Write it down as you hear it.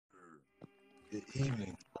Good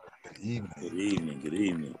evening. Good evening. Good evening. Good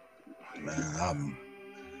evening. Man,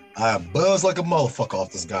 I buzz like a motherfucker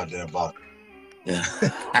off this goddamn vodka.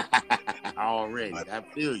 Already, I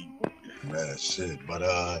feel you. Man, shit.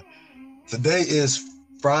 But today is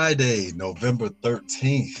Friday, November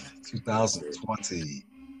 13th, 2020.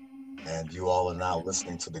 And you all are now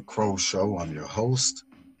listening to The Crow Show. I'm your host.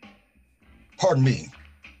 Pardon me.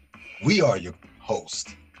 We are your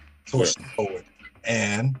host, Torch the Poet,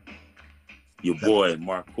 and your boy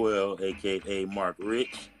Marquell, aka Mark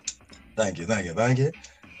Rich. Thank you.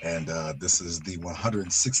 And this is the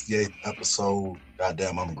 168th episode.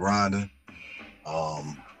 Goddamn, I'm grinding.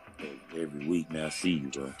 Every week, man, I see you,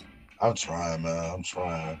 bro. I'm trying, man. I'm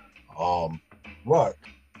trying. Right.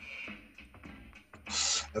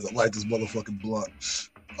 As I light this motherfucking blunt.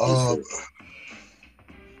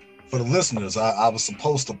 For the listeners, I was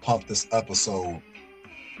supposed to pump this episode,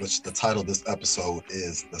 which the title of this episode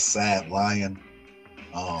is The Sad Lion.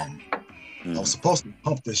 I was supposed to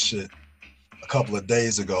pump this shit a couple of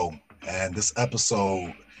days ago, and this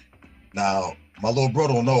episode, now my little bro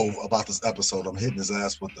don't know about this episode. I'm hitting his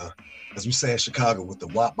ass with the, as we say in Chicago, with the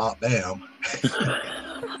wop bop bam.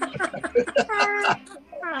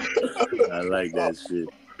 I like that shit.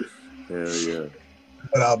 Hell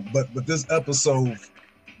yeah. But this episode,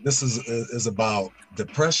 this is about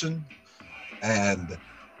depression and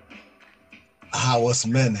how us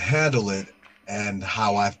men handle it, and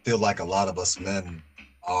how I feel like a lot of us men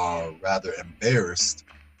are rather embarrassed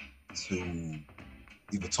to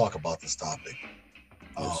even talk about this topic.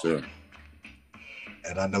 Yes, sir.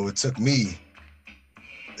 And I know it took me,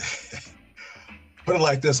 put it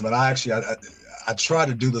like this, man, I try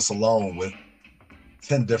to do this alone with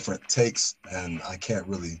 10 different takes, and I can't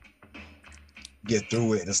really get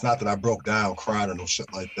through it. And it's not that I broke down crying or no shit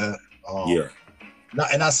like that.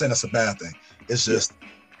 Not saying that's a bad thing. It's just,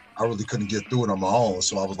 I really couldn't get through it on my own.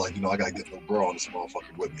 So I was like, I gotta get little bro on this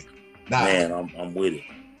motherfucker with me. Now, man, I'm with it.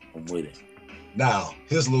 I'm with it. Now,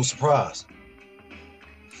 here's a little surprise.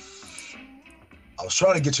 I was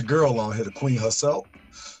trying to get your girl on here, the queen herself.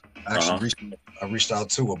 Actually, I reached out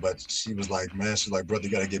to her, but she was like, she's like, brother,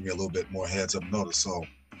 you gotta give me a little bit more heads up notice. So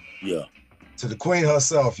yeah, to the queen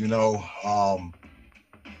herself, thank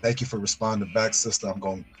you for responding back, sister. I'm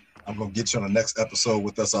gonna get you on the next episode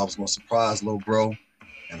with us. I was gonna surprise little bro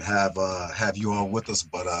and have you on with us,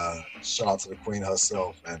 but shout out to the queen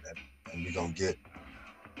herself, and we're gonna get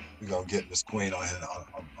Miss Queen on here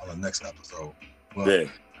on the next episode. Bet.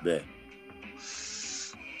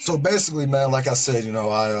 So basically, man, like I said,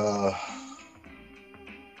 I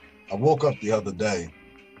woke up the other day,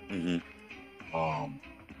 and on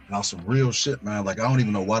some real shit, man. Like, I don't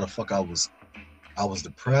even know why the fuck I was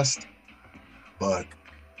depressed, but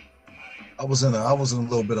I was in a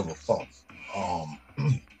little bit of a funk.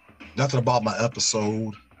 Nothing about my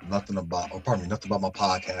episode, nothing about my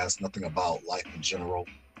podcast, nothing about life in general.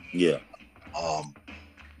 Yeah. I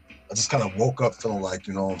just kind of woke up feeling like,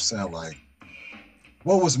 what I'm saying, like,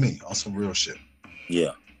 what was me on some real shit?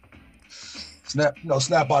 Yeah. Snap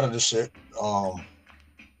out of this shit. And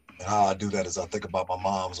how I do that is I think about my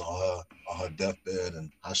mom's on her deathbed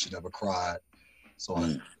and how she never cried. So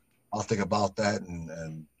I'll think about that,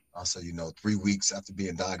 and I'll say, 3 weeks after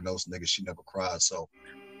being diagnosed, nigga, she never cried. So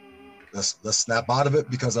let's snap out of it,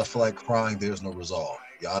 because I feel like crying, there's no resolve.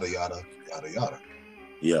 Yada yada yada yada.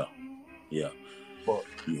 Yeah. But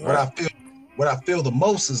what I feel the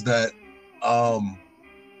most is that a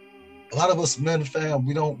lot of us men, fam,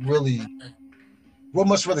 we'll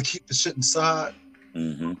much rather keep the shit inside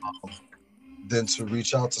than to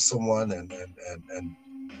reach out to someone and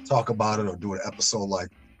talk about it, or do an episode like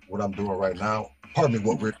what I'm doing right now. Pardon me,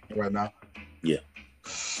 what we're doing right now. Yeah.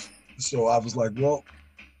 So I was like, well,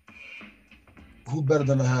 who better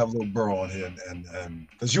than to have little bro on here, and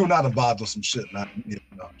because you're not involved with some shit, man. You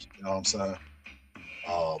know what I'm saying?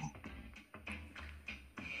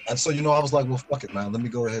 And so, I was like, well, fuck it, man. Let me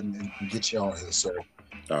go ahead and get you on here. So,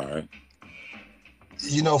 all right.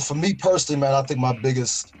 For me personally, man, I think my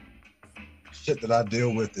biggest shit that I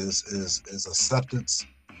deal with is acceptance.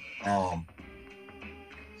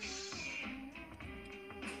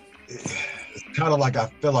 It's kind of like, I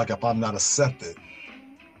feel like if I'm not accepted,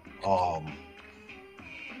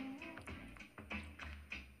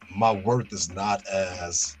 my worth is not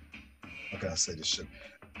as, how can I say this shit?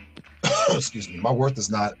 Excuse me. My worth is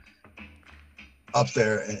not up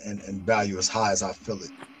there in value as high as I feel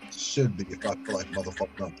it should be if I feel like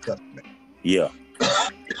motherfucker don't accept me. Yeah.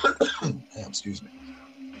 Damn, excuse me.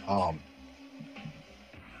 I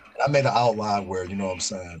made an outline where, what I'm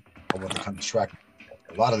saying, I want to kind of track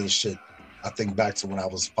a lot of this shit. I think back to when I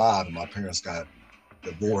was 5 and my parents got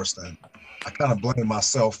divorced, and I kind of blame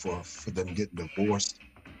myself for them getting divorced.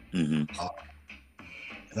 Mm-hmm.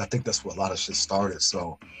 And I think that's what a lot of shit started.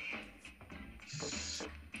 So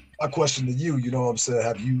my question to you, you know what I'm saying?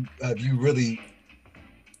 Have you really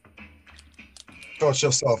felt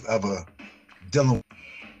yourself ever dealing with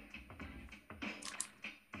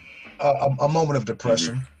a moment of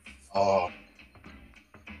depression?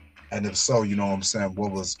 And if so, you know what I'm saying,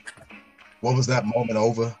 what was that moment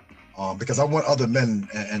over? Because I want other men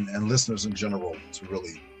and listeners in general to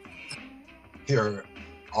really hear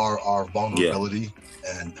our vulnerability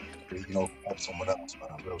and, you know, help someone else, man.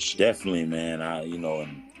 Real shit. Definitely, man.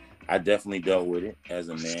 I definitely dealt with it as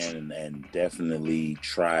a man, and definitely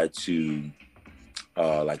tried to,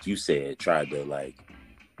 like you said, tried to like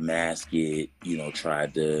mask it, you know,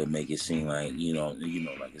 tried to make it seem like, you know,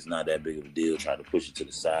 like it's not that big of a deal, tried to push it to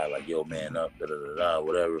the side, like, yo, man up,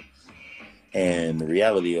 whatever. And the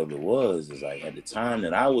reality of it is like at the time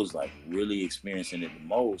that I was like really experiencing it the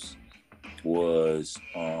most was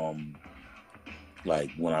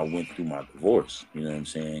like when I went through my divorce, you know what I'm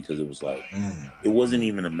saying? Because it was like, it wasn't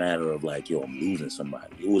even a matter of like, yo, I'm losing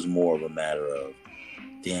somebody. It was more of a matter of,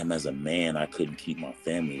 damn, as a man, I couldn't keep my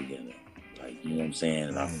family together. Like, you know what I'm saying?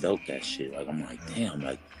 And I felt that shit. Like, I'm like, damn,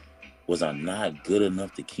 like, was I not good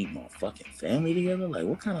enough to keep my fucking family together? Like,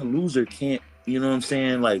 what kind of loser can't, you know what I'm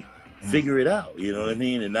saying? Like, figure it out, you know what I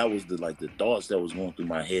mean? And that was the thoughts that was going through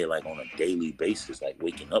my head, like on a daily basis, like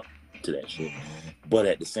waking up to that shit. But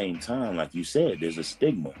at the same time, like you said, there's a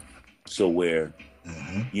stigma. So where,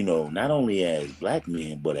 you know, not only as black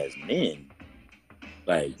men, but as men,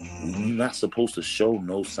 like, you're not supposed to show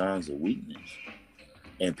no signs of weakness.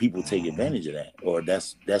 And people take advantage of that, or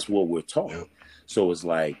that's what we're taught. So it's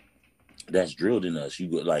like, that's drilled in us. You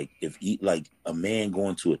go like, if like a man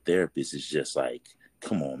going to a therapist is just like,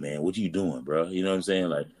 come on, man, what you doing, bro? You know what I'm saying?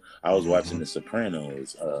 Like, I was watching The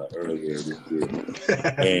Sopranos earlier this year,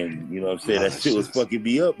 and you know what I'm saying, that shit was fucking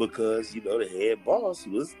me up because, you know, the head boss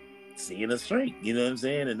was seeing a shrink, you know what I'm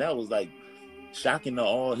saying? And that was like shocking to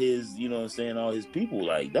all his, you know what I'm saying, all his people.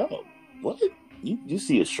 Like, dog, what? You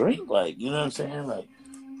see a shrink? Like, you know what I'm saying? Like,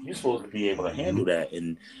 you're supposed to be able to handle that.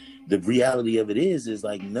 And the reality of it is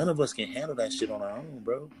like, none of us can handle that shit on our own,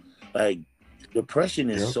 bro. Like, depression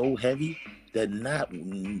is so heavy that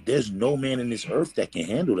there's no man in this earth that can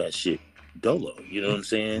handle that shit dolo. You know what I'm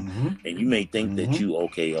saying? And you may think that you,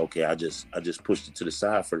 okay, I just pushed it to the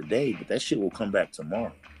side for the day, but that shit will come back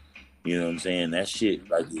tomorrow. You know what I'm saying? That shit,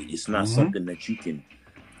 like, it's not something that you can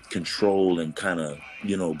control and kind of,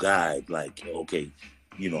 you know, guide. Like, okay,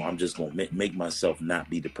 you know, I'm just gonna make myself not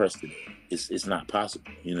be depressed today. It's not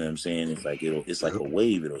possible. You know what I'm saying? It's like it's like a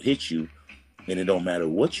wave. It'll hit you, and it don't matter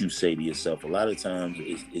what you say to yourself. A lot of times,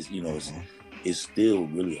 it's you know, it's still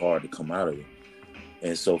really hard to come out of it.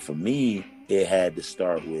 And so for me, it had to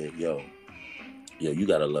start with, yo, you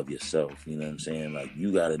gotta love yourself. You know what I'm saying? Like,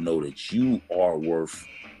 you gotta know that you are worth,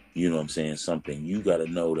 you know what I'm saying, something. You gotta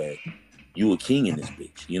know that you a king in this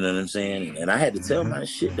bitch. You know what I'm saying? And I had to tell that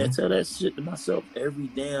shit to myself every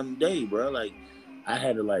damn day, bro. Like, I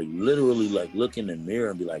had to like literally like look in the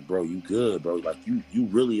mirror and be like, bro, you good, bro. Like, you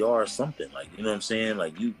really are something. Like, you know what I'm saying?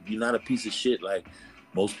 Like, you're not a piece of shit like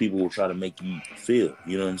most people will try to make you feel.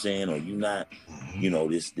 You know what I'm saying? Or you not, you know,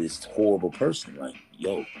 this horrible person. Like,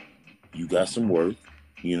 yo, you got some worth.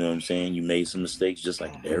 You know what I'm saying? You made some mistakes just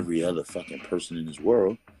like every other fucking person in this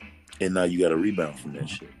world. And now you got to rebound from that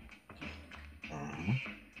shit.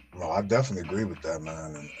 No, I definitely agree with that,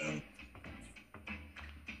 man. And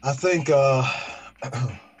I think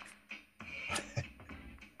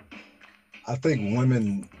I think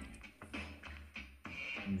women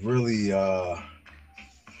really how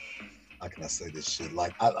can I say this shit?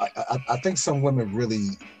 Like, I think some women really,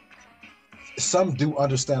 some do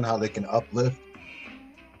understand how they can uplift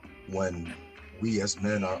when we as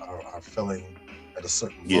men are feeling at a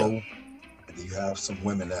certain low. And you have some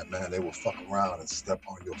women that, man, they will fuck around and step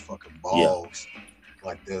on your fucking balls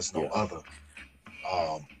like there's no other.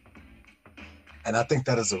 And I think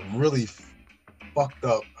that is a really fucked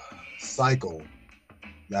up cycle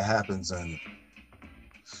that happens, and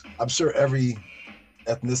I'm sure every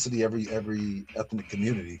ethnicity, every ethnic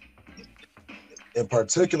community, in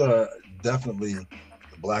particular, definitely the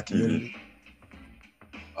Black community.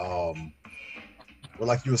 Well,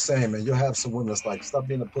 like you were saying, man, you'll have some women that's like, stop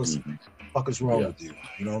being a pussy. Fuck is wrong with you?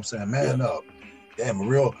 You know what I'm saying? Man up. Damn, a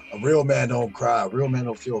real man don't cry. A real man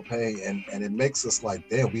don't feel pain. And it makes us like,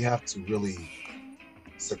 damn, we have to really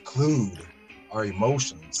seclude our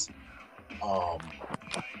emotions.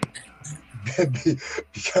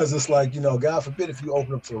 Because it's like, you know, God forbid if you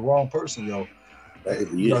open up to the wrong person, yo,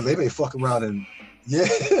 you know, they may fuck around and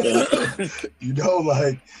you know,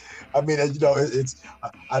 like, I mean, you know,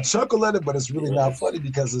 I chuckle at it, but it's really not funny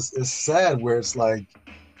because it's sad where it's like,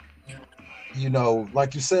 you know,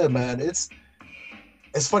 like you said, man, it's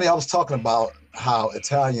funny. I was talking about how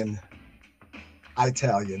Italian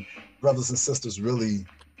brothers and sisters really,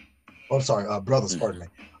 oh, I'm sorry, brothers, pardon me.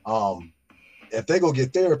 If they go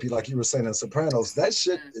get therapy, like you were saying in Sopranos, that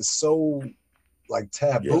shit is so like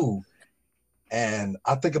taboo. And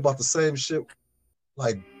I think about the same shit,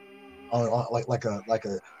 like on like a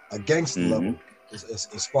gangster level,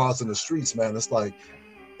 as far as in the streets, man. It's like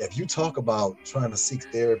if you talk about trying to seek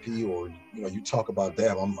therapy, or you know, you talk about,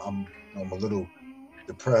 damn, I'm a little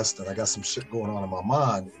depressed and I got some shit going on in my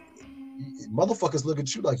mind. Motherfuckers look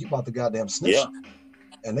at you like you about to goddamn snitch,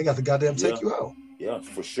 and they got to goddamn take you out. Yeah,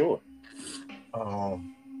 for sure.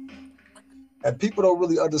 And people don't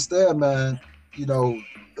really understand, man. You know,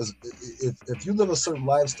 if you live a certain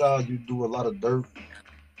lifestyle, you do a lot of dirt,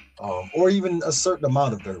 or even a certain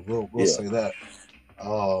amount of dirt. We'll say that.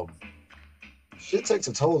 Shit takes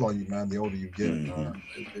a toll on you, man. The older you get,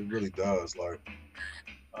 it really does. Like,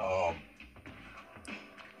 I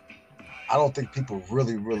don't think people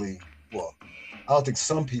really, well, I don't think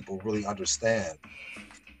some people really understand.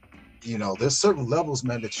 You know, there's certain levels,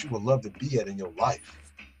 man, that you would love to be at in your life,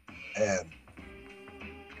 and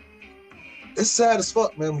it's sad as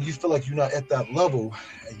fuck, man, when you feel like you're not at that level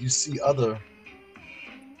and you see other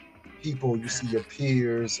people, you see your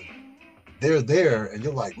peers, and they're there, and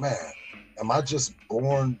you're like, man, am I just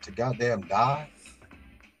born to goddamn die?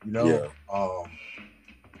 You know?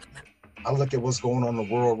 I look at what's going on in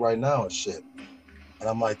the world right now and shit, and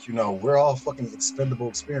I'm like, you know, we're all fucking expendable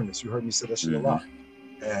experiments. You heard me say that shit a lot.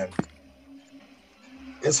 And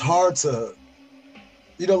it's hard to,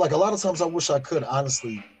 you know, like a lot of times I wish I could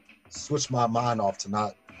honestly switch my mind off to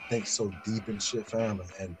not think so deep in shit, fam,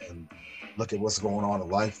 and look at what's going on in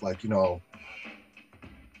life. Like, you know,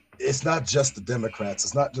 it's not just the Democrats,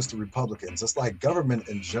 it's not just the Republicans. It's like government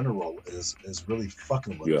in general is really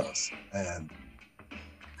fucking with us. And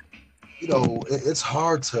you know, it's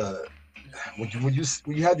hard to when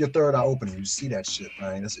you have your third eye open and you see that shit,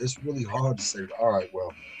 man. It's really hard to say, all right,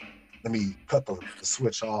 well, let me cut the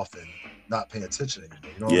switch off and not pay attention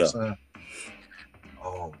anymore. You know what I'm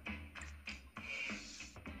saying?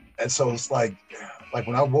 And so it's like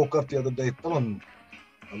when I woke up the other day feeling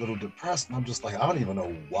a little depressed, and I'm just like, I don't even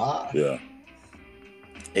know why. Yeah.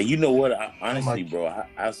 And you know what? Honestly, bro,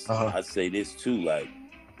 I say this too. Like,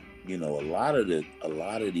 you know, a lot of the,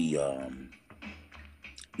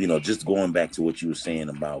 you know, just going back to what you were saying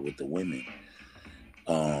about with the women.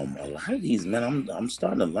 A lot of these men, I'm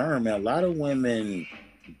starting to learn, man. A lot of women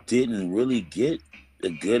didn't really get a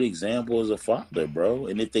good example as a father, bro.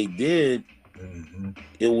 And if they did,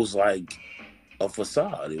 it was like a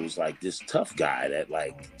facade. It was like this tough guy that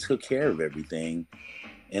like took care of everything.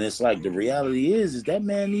 And it's like the reality is that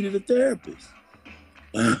man needed a therapist.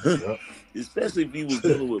 Especially if he was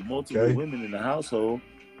dealing with multiple women in the household.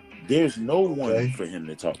 There's no one for him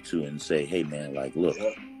to talk to and say, hey man, like, look,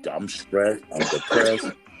 I'm stressed, I'm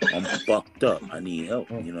depressed, I'm fucked up, I need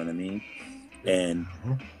help. You know what I mean? And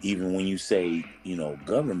even when you say, you know,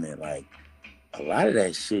 government, like a lot of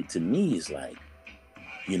that shit to me is like,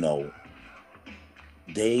 you know,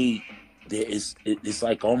 it's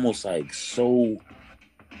like almost like so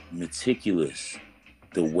meticulous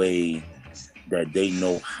the way that they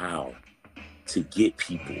know how to get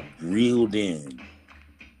people reeled in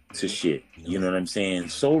to shit. You know what I'm saying?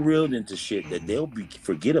 So reeled into shit that they'll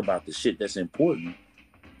forget about the shit that's important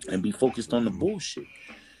and be focused on the bullshit.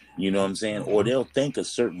 You know what I'm saying? Or they'll think a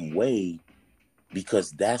certain way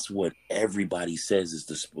because that's what everybody says is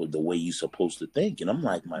the way you're supposed to think. And I'm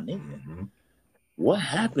like, my nigga, what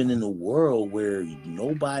happened in the world where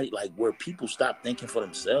nobody, like where people stopped thinking for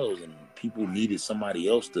themselves and people needed somebody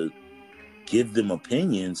else to give them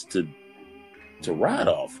opinions to ride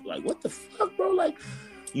off? Like, what the fuck, bro? Like,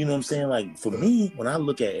 you know what I'm saying? Like, for me, when I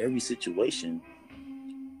look at every situation,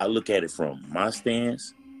 I look at it from my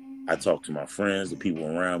stance. I talk to my friends, the people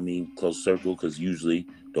around me, close circle, because usually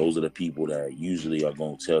those are the people that usually are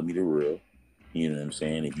going to tell me the real. You know what I'm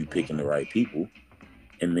saying? If you're picking the right people.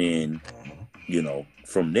 And then, you know,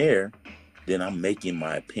 from there, then I'm making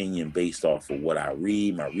my opinion based off of what I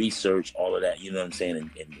read, my research, all of that, you know what I'm saying?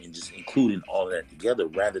 And just including all of that together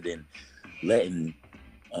rather than letting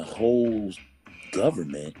a whole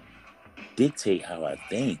government dictate how I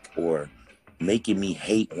think or making me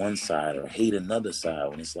hate one side or hate another side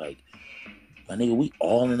when it's like, my nigga, we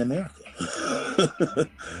all in America.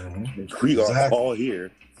 We are all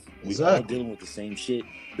here. We all dealing with the same shit.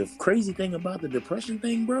 The crazy thing about the depression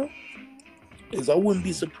thing, bro, is I wouldn't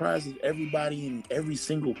be surprised if everybody and every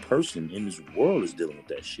single person in this world is dealing with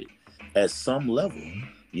that shit at some level.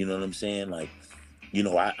 You know what I'm saying? Like, you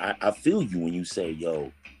know, I feel you when you say,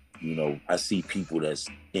 yo, you know, I see people that's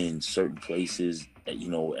in certain places, you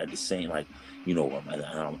know, at the same, like, you know,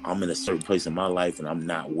 I'm in a certain place in my life and I'm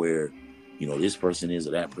not where, you know, this person is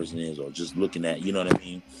or that person is, or just looking at, you know what I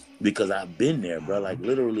mean? Because I've been there, bro. Like,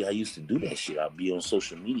 literally, I used to do that shit. I'd be on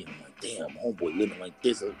social media and I'm like, damn, homeboy living like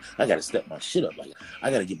this. I got to step my shit up. Like,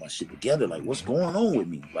 I got to get my shit together. Like, what's going on with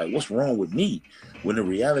me? Like, what's wrong with me? When the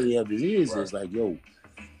reality of it is like, yo,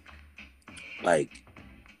 like,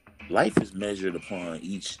 life is measured upon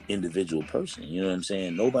each individual person. You know what I'm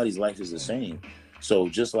saying? Nobody's life is the same. So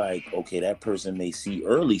just like, okay, that person may see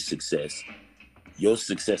early success, your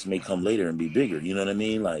success may come later and be bigger. You know what I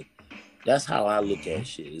mean? Like, that's how I look at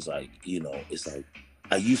shit. It's like, you know, it's like,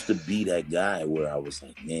 I used to be that guy where I was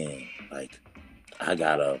like, man, like, I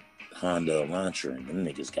got a Honda Elantra and them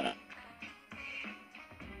niggas got.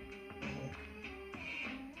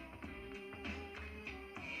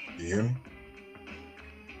 You hear me?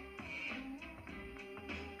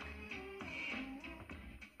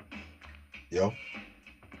 Yo.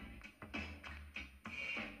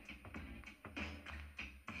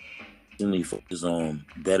 Focus on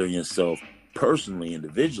bettering yourself personally,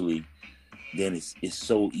 individually, then it's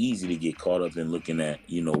so easy to get caught up in looking at,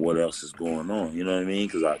 you know, what else is going on. You know what I mean?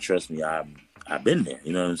 Because trust me, I've been there.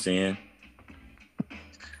 You know what I'm saying?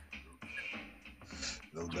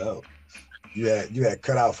 No doubt. You had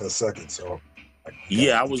cut out for a second, so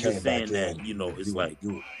I was just saying that, you know, it's like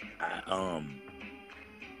you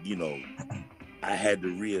know, I had to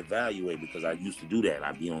reevaluate because I used to do that.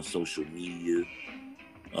 I'd be on social media,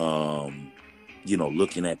 you know,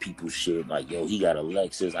 looking at people's shit like, yo, he got a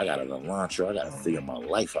Lexus, I got an Elantra, I got to figure my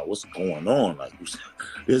life out. What's going on? Like,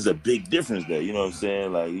 there's a big difference there. You know what I'm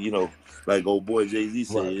saying? Like, you know, like old boy Jay-Z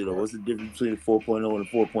said, you know, what's the difference between 4.0 and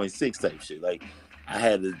 4.6 type shit? Like,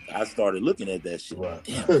 I started looking at that shit. Like,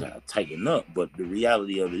 damn, I gotta tighten up. But the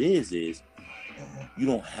reality of it is you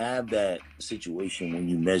don't have that situation when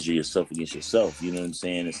you measure yourself against yourself. You know what I'm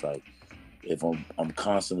saying? It's like, if I'm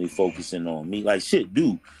constantly focusing on me, like, shit,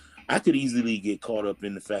 dude, I could easily get caught up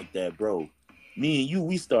in the fact that, bro, me and you,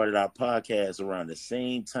 we started our podcast around the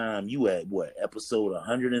same time. You at what, episode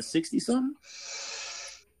 160 something?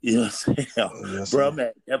 You know what I'm saying? Yes, bro, I'm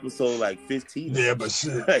at episode like 15. Yeah, but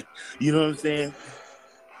shit. Like, you know what I'm saying?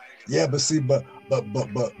 Yeah, but see, but Hey,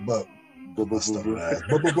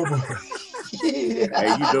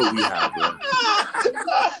 you know we high, bro.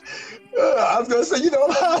 I was gonna say, you know,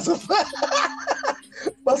 I'm high.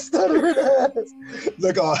 My stuttering ass.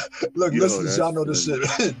 Look, listen, y'all know this shit.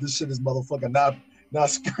 This shit is motherfucking not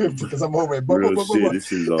scripted because I'm over it. Real shit,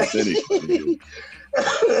 this is authentic.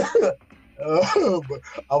 But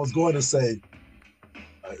I was going to say,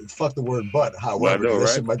 fuck the word but, however, well, know, that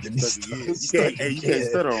right? shit might get me stuck. You can't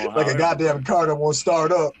stutter on like a goddamn car that won't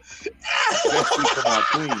start up. Especially for my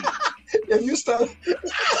queen. If you start...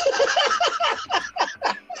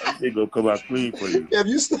 They gonna come out clean for you. If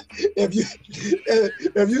you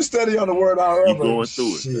study on the word however, you going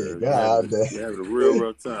through it. Shit, God damn. You having a real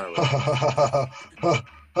rough time.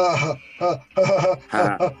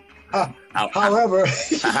 However,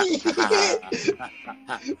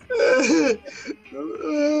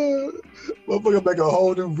 motherfucker make a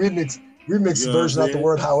whole new remix you know version of the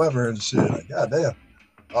word however and shit. Like, God damn.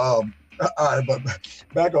 All right, but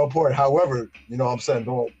back on point. However, you know what I'm saying,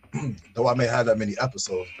 though I may have that many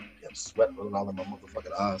episodes, I'm sweating all in my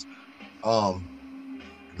motherfucking eyes.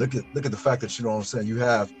 Look at the fact that, you know what I'm saying, you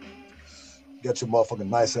got your motherfucking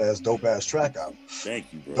nice ass, dope ass track out.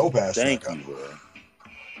 Thank you, bro. Dope ass track out. Bro.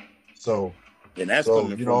 So, and that's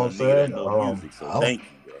coming you know what I'm saying? Music, so thank you,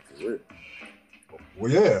 bro, for real.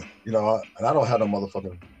 Well, yeah, you know, and I don't have no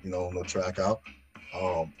motherfucking, you know, no track out.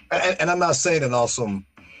 And I'm not saying it on some.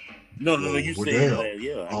 No, you saying that,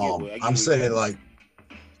 yeah. I'm saying, like,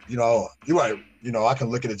 you know, you're right. You know, I can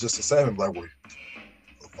look at it just the same and be like, well,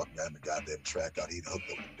 fuck man, the goddamn track out. He hooked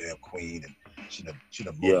up with the damn queen and she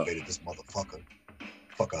done motivated this motherfucker.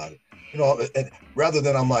 Fuck out of it. You know, and rather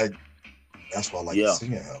than I'm like, that's why I like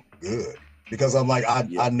seeing him. Good. Because I'm like,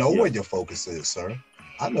 I know where your focus is, sir.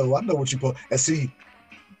 I know what you put. And see,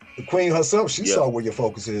 the queen herself, she saw where your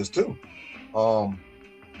focus is too. Now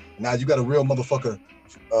you got a real motherfucker,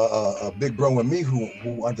 a big bro in me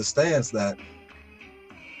who understands that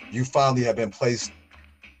you finally have been placed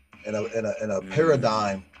in a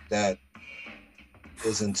paradigm that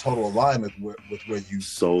is in total alignment with where you are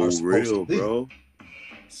supposed to be. Bro.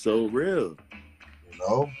 So real. You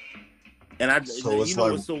know? And so it's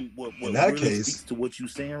like, what in that really case, speaks to what you're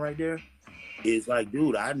saying right there it's like,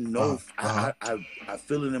 dude, I know, I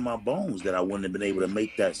feel it in my bones that I wouldn't have been able to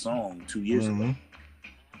make that song 2 years ago.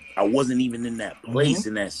 I wasn't even in that place,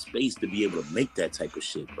 in that space to be able to make that type of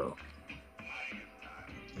shit, bro.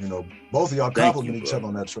 You know, both of y'all compliment each other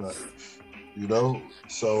on that track. You know,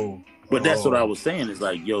 so. But that's what I was saying. Is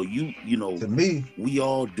like, yo, you know, to me, we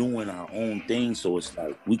all doing our own thing, so it's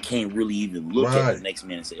like we can't really even look at the next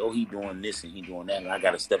man and say, oh, he doing this and he doing that, and I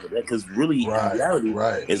got to step with that. Because really, in reality,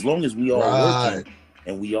 as long as we all working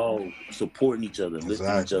and we all supporting each other,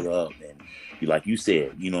 lifting each other up, and like you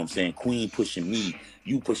said, you know what I'm saying, Queen pushing me,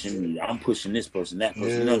 you pushing me, I'm pushing this person, that person,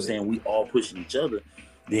 you know what I'm saying, we all pushing each other.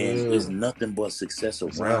 Then there's nothing but success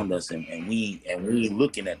around us, and we ain't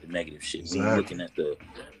looking at the negative shit. We ain't looking at the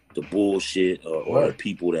bullshit or the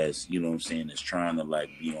people that's, you know what I'm saying, that's trying to like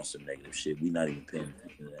be on some negative shit. We not even paying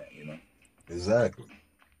attention to that, you know? Exactly.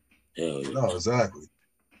 Hell yeah. No, exactly.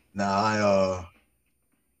 Now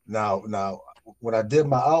now when I did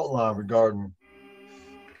my outline regarding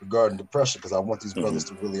depression, because I want these brothers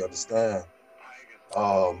to really understand,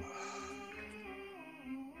 I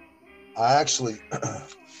actually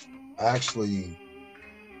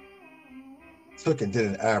took and did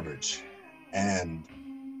an average, and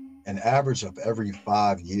an average of every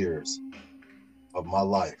 5 years of my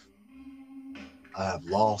life, I have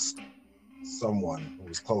lost someone who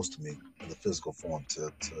was close to me in the physical form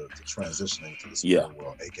to transitioning to the spirit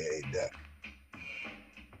world, aka death.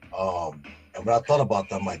 And when I thought about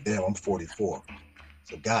that, I'm like, damn, I'm 44.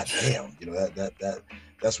 So goddamn, you know,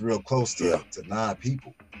 that's real close to 9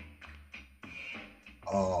 people.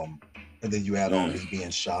 And then you add on me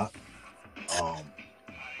being shot.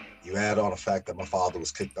 You add on the fact that my father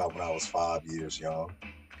was kicked out when I was 5 years young.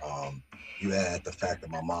 You add the fact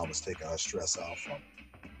that my mom was taking her stress out from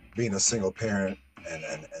being a single parent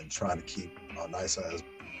and trying to keep a nice ass,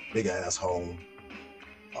 big ass home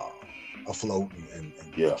afloat and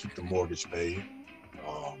keep the mortgage paid.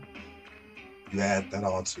 You add that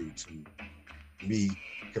on to me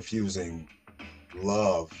confusing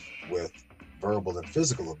love with verbal and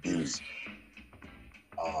physical abuse.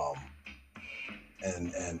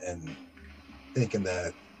 And thinking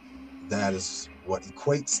that is what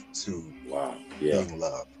equates to being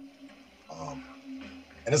loved. And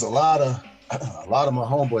there's a lot of my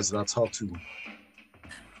homeboys that I talked to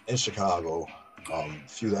in Chicago. A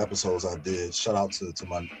few episodes I did. Shout out to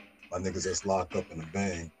my niggas that's locked up in the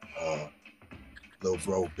bang. Lil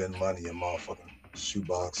Bro, Ben Money, and motherfucking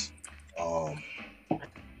Shoebox.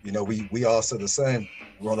 You know, we all said the same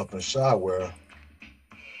growing up in Chi, where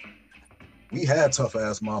we had tough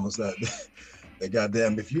ass mamas that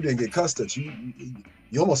goddamn, if you didn't get cussed at, you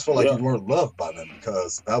almost felt like you weren't loved by them,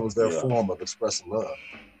 because that was their form of expressing love.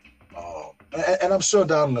 And I'm sure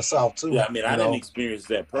down in the South too. Yeah, I mean, I didn't experience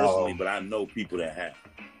that personally, but I know people that have.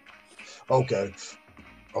 Okay.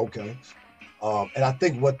 And I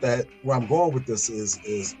think where I'm going with this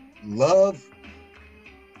is love.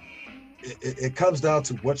 It comes down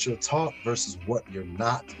to what you're taught versus what you're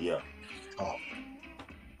not taught.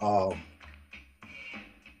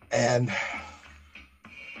 And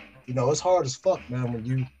you know, it's hard as fuck, man, when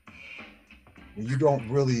you don't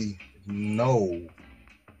really know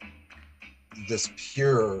this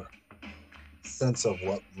pure sense of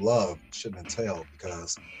what love should entail,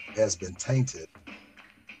 because it has been tainted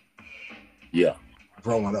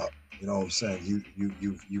growing up. You know what I'm saying?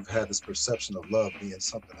 You've had this perception of love being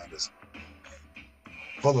something that is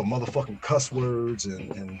full of motherfucking cuss words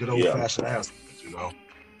and good old-fashioned ass, you know?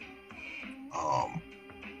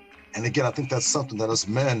 And again, I think that's something that us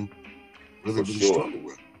men really struggle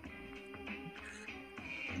with.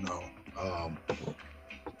 You know?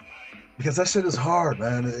 Because that shit is hard,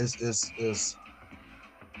 man. It's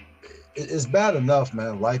bad enough,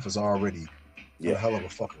 man. Life is already a hell of a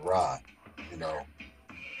fucking ride, you know?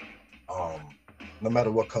 No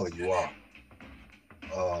matter what color you are.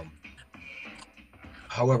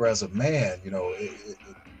 However, as a man, you know,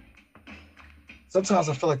 sometimes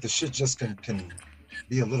I feel like the shit just can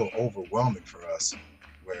be a little overwhelming for us,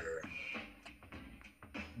 where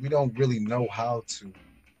we don't really know how to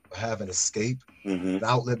have an escape, an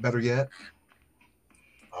outlet, better yet.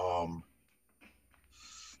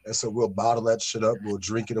 And so we'll bottle that shit up, we'll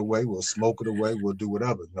drink it away, we'll smoke it away, we'll do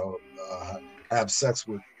whatever, you know, have sex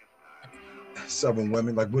with several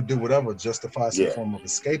women, like we'll do whatever, justify some form of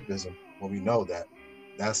escapism, when we know that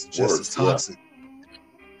that's just as toxic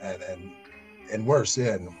and worse,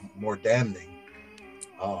 and more damning.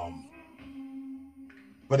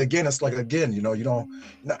 But again, it's like, again, you know, you don't.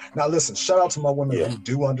 Now listen, shout out to my women who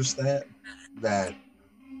do understand that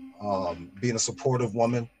being a supportive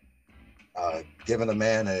woman, giving a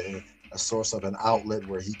man a source of an outlet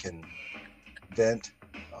where he can vent,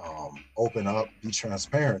 open up, be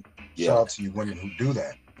transparent. Yeah. Shout out to you women who do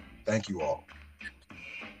that. Thank you all.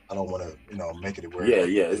 I don't want to, make it where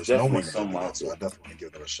it's there's no definitely women that some do out that, so there. I definitely want to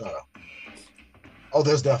give them a shout out. Oh,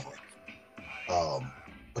 there's definitely.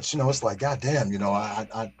 But it's like, goddamn,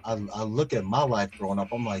 I look at my life growing up.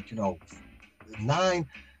 I'm like, nine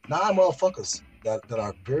motherfuckers that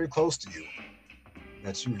are very close to you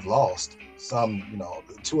that you've lost. Some,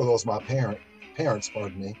 two of those my parents,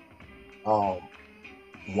 pardon me.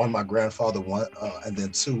 One my grandfather, one, and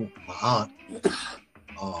then two my aunt.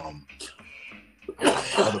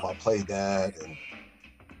 Other my play dad and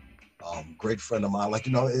great friend of mine. Like,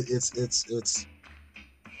 it's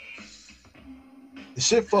the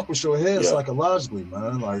shit fuck with your head psychologically,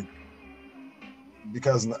 man. Like,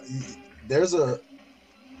 because there's I'll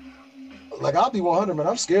be 100, man.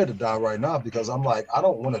 I'm scared to die right now because I'm like, I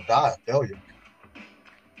don't want to die a failure.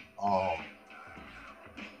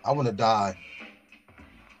 I want to die,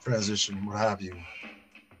 transition, what have you,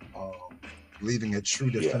 leaving a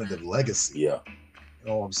true definitive legacy. Yeah. You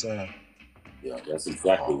know what I'm saying? Yeah, that's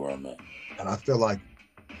exactly where I'm at. And I feel like,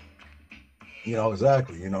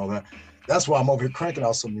 exactly, that's why I'm over here cranking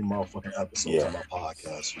out so many motherfucking episodes on my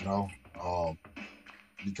podcast,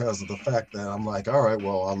 because of the fact that I'm like, all right,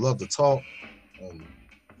 well, I love to talk, and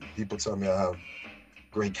people tell me I have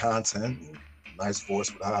great content and nice voice,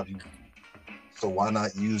 what have you. So why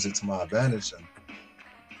not use it to my advantage and,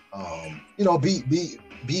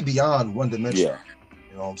 be beyond one dimension. Yeah.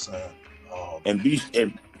 You know what I'm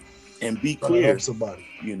saying? And be clear. Help somebody.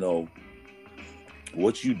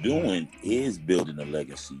 What you doing is building a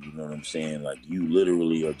legacy. You know what I'm saying? Like, you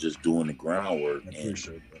literally are just doing the groundwork. I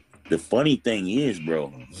appreciate that. The funny thing is,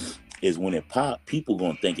 bro, is when it popped, people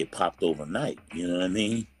gonna think it popped overnight. You know what I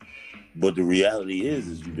mean? But the reality is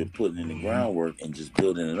you've been putting in the groundwork and just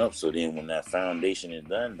building it up. So then when that foundation is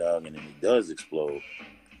done, dog, and then it does explode,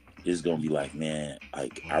 it's gonna be like, man,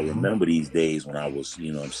 like, I remember these days when I was, I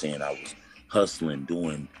was hustling,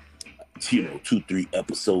 doing 2-3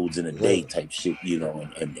 episodes in a day type shit,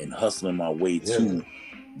 and hustling my way to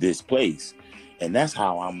this place. And that's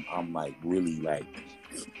how I'm like really like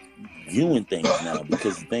viewing things now,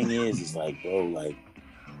 because the thing is, it's like, bro, like,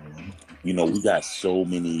 we got so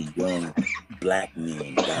many young black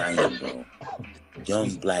men dying, bro.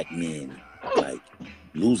 Young black men, like,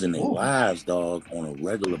 losing their lives, dog, on a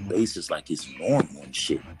regular basis, like it's normal and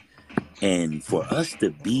shit. And for us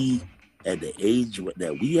to be at the age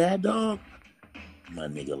that we had, dog, my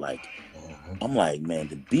nigga, like, I'm like, man,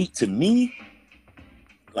 the beat to me,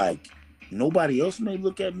 like, nobody else may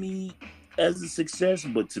look at me as a success,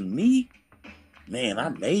 but to me, man, I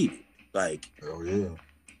made it. Like, hell yeah.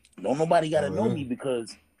 Don't nobody gotta know me,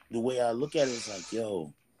 because the way I look at it is like,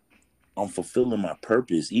 yo, I'm fulfilling my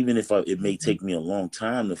purpose, even if it may take me a long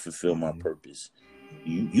time to fulfill my purpose.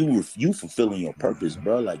 You fulfilling your purpose,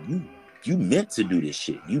 bro. Like, you meant to do this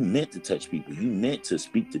shit. You meant to touch people. You meant to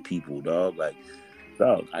speak to people, dog. Like,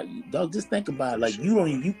 dog, just think about it. Like,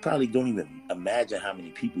 you probably don't even imagine how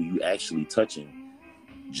many people you actually touching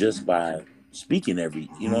just by speaking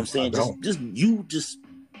you know what I'm saying? Just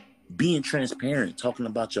being transparent, talking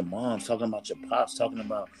about your moms, talking about your pops, talking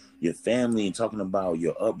about your family, and talking about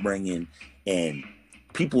your upbringing. And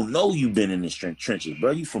people know you've been in the trenches,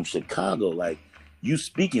 bro. You from Chicago, like, you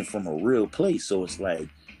speaking from a real place. So it's like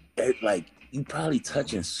you probably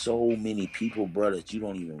touching so many people, bro, that you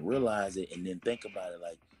don't even realize it. And then think about it,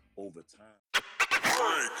 like, over time.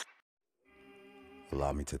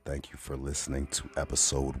 Allow me to thank you for listening to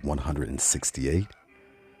episode 168,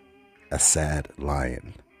 A Sad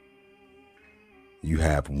Lion. You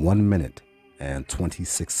have 1 minute and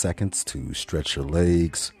 26 seconds to stretch your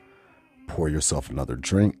legs, pour yourself another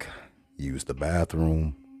drink, use the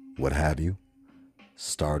bathroom, what have you,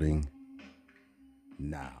 starting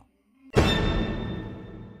now. Bro,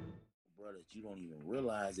 that you don't even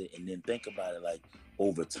realize it. And then think about it, like,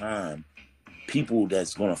 over time, people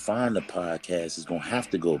that's going to find the podcast is going to have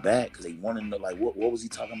to go back, because they want to know, like, what was he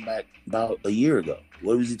talking about a year ago?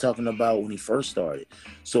 What was he talking about when he first started?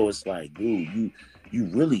 So it's like, dude, you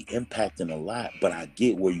really impacting a lot. But I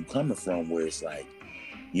get where you coming from, where it's like,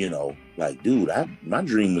 like, dude, my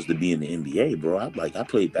dream was to be in the NBA, bro. I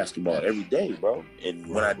played basketball every day, bro. And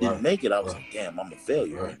when I didn't make it, I was like, damn, I'm a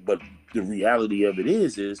failure. But the reality of it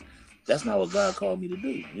is that's not what God called me to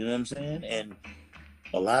do. You know what I'm saying? And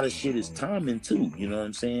a lot of shit is timing too. You know what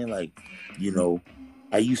I'm saying? Like,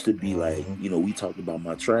 I used to be like, we talked about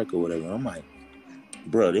my track or whatever. I'm like,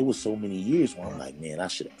 bro, there was so many years where I'm like, man, I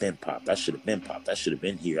should have been popped. I should have been popped. I should have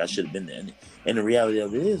been here. I should have been there. And the reality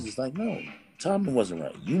of it is, it's like, no, timing wasn't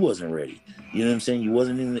right. You wasn't ready. You know what I'm saying? You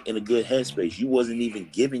wasn't even in a good headspace. You wasn't even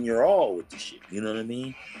giving your all with the shit. You know what I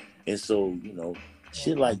mean? And so, you know,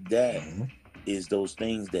 shit like that is those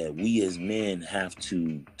things that we as men have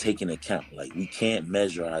to take into account. Like, we can't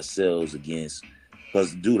measure ourselves against,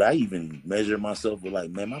 because, dude, I even measure myself with,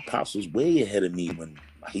 like, man, my pops was way ahead of me when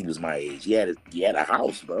he was my age. He had a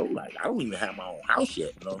house, bro. Like, I don't even have my own house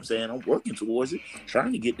yet. You know what I'm saying? I'm working towards it,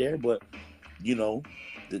 trying to get there. But, you know,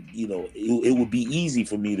 it would be easy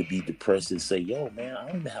for me to be depressed and say, yo, man, I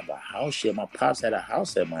don't even have a house yet. My pops had a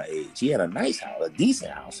house at my age. He had a nice house, a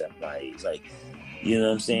decent house at my age. Like, you know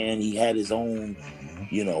what I'm saying? He had his own,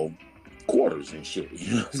 you know, quarters and shit.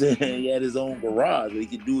 You know what I'm saying? He had his own garage where he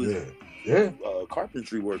could do his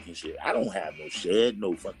carpentry work and shit. I don't have no shed,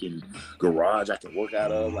 no fucking garage I can work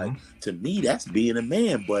out of. Like, to me, that's being a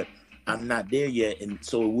man, but I'm not there yet. And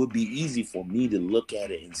so it would be easy for me to look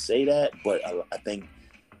at it and say that, but I think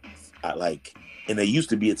and there used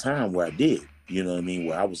to be a time where I did, you know what I mean,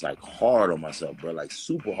 where I was like hard on myself, bro, like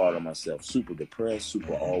super hard on myself, super depressed,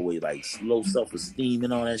 super always like low self-esteem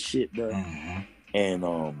and all that shit, bro. And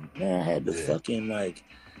man, I had to fucking like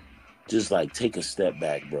just like take a step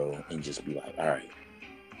back, bro, and just be like, all right,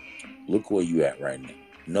 look where you at right now.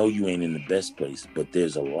 No, you ain't in the best place, but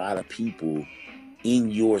there's a lot of people in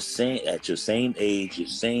your at your same age, your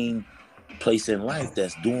same place in life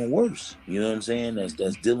that's doing worse. You know what I'm saying?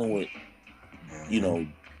 That's dealing with, you know,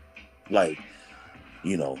 like,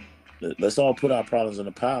 you know, let's all put our problems in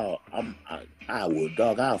a pile. I'll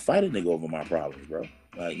fight a nigga over my problems, bro.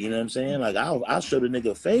 Like, you know what I'm saying? Like, I'll show the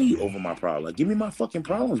nigga fade over my problem. Like, give me my fucking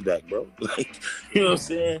problems back, bro. Like, you know what I'm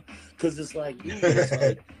saying? Because it's like,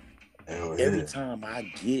 every time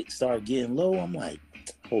I start getting low, I'm like,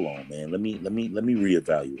 hold on, man. Let me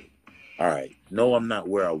reevaluate. All right, no, I'm not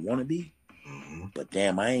where I want to be, but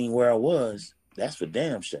damn, I ain't where I was. That's for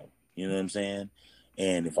damn sure. You know what I'm saying?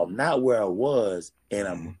 And if I'm not where I was, and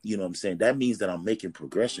I'm, you know what I'm saying, that means that I'm making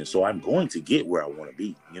progression. So I'm going to get where I want to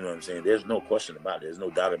be. You know what I'm saying? There's no question about it. There's no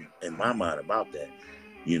doubt in my mind about that.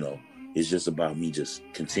 You know, it's just about me just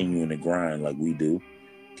continuing to grind like we do,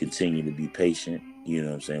 continue to be patient, you know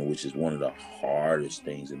what I'm saying, which is one of the hardest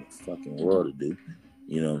things in the fucking world to do.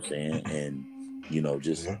 You know what I'm saying? And, you know,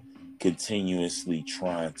 just continuously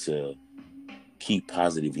trying to keep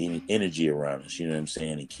positive energy around us, you know what I'm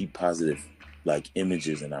saying, and keep positive like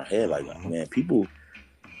images in our head. Like, man, people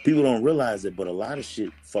don't realize it, but a lot of shit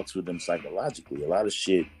fucks with them psychologically. A lot of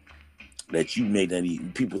shit that you made that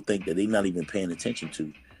people think that they're not even paying attention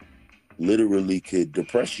to literally could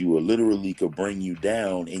depress you or literally could bring you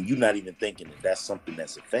down, and you're not even thinking that that's something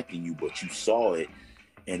that's affecting you, but you saw it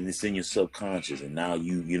and it's in your subconscious, and now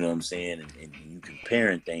you know what I'm saying, and you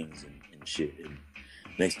comparing things and shit, and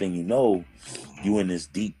next thing you know, you in this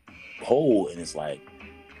deep hole, and it's like,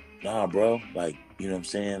 nah, bro, like, you know what I'm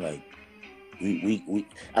saying, like, we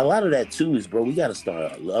a lot of that too is, bro, we got to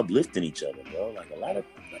start uplifting each other, bro. Like, a lot of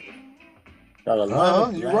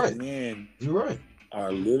black men, you're right,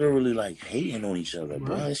 are literally like hating on each other,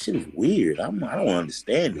 bro. That shit is weird. I don't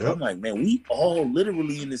understand it. I'm like, man, we all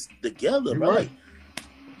literally in this together, bro. Like,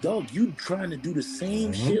 dog, you trying to do the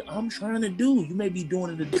same shit I'm trying to do. You may be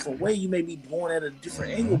doing it a different way. You may be going at a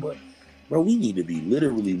different angle, but, bro, we need to be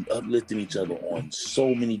literally uplifting each other on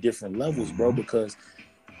so many different levels, bro, because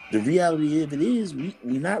the reality of it is we're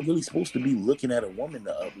not really supposed to be looking at a woman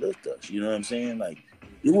to uplift us. You know what I'm saying? Like,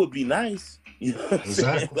 it would be nice. You know what I'm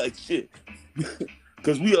saying? Like, shit.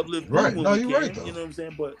 Because we uplift them when we can. You know what I'm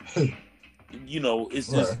saying? But, you know, it's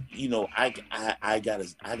just, you know, I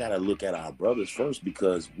gotta look at our brothers first,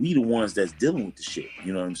 because we the ones that's dealing with the shit.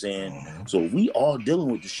 You know what I'm saying? So if we all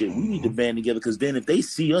dealing with the shit, we need to band together, because then if they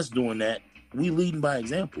see us doing that, we leading by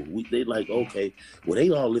example. They like, okay, well, they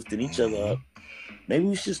all lifting each other up. Maybe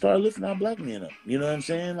we should start lifting our black men up. You know what I'm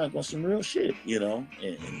saying? Like, on some real shit, you know?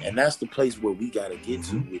 And that's the place where we gotta get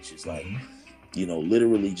to, which is like, you know,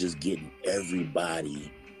 literally just getting everybody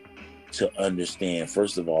to understand,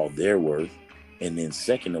 first of all, their worth, and then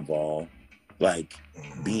second of all, like,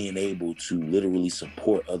 being able to literally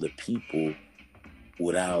support other people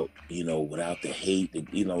without the hate.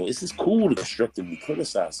 You know, it's just cool to constructively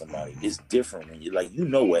criticize somebody. It's different when you, like, you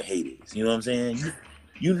know what hate is. You know what I'm saying?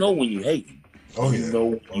 You know when you hate. You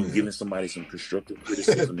know you giving somebody some constructive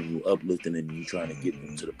criticism and you uplifting them and you trying to get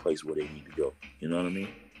them to the place where they need to go. You know what I mean?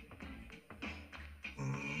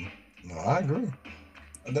 No, I agree.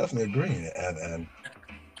 I definitely agree, and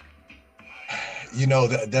you know,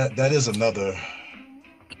 that is another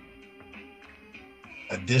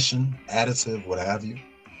addition, additive, what have you,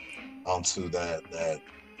 onto that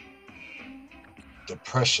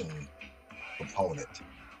depression component.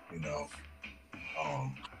 You know,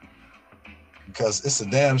 because it's a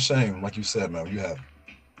damn shame, like you said, man. You have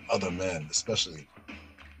other men, especially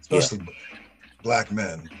black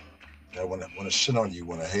men, that want to shit on you,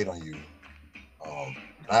 want to hate on you.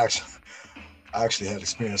 I actually had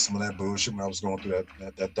experienced some of that bullshit when I was going through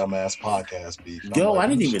that dumbass podcast beef. Yo, I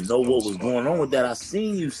didn't even know what was going on with that. I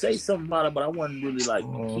seen you say something about it, but I wasn't really like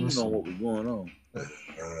keen on what was going on.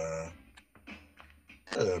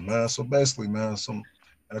 Yeah, man. So basically, man, and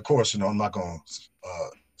of course, I'm not gonna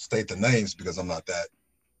state the names because I'm not that,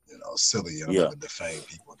 silly, and I'm not gonna defame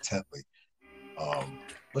people intently.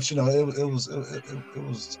 But it was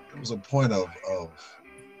a point of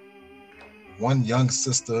one young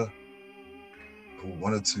sister who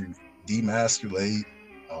wanted to demasculate,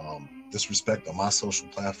 disrespect on my social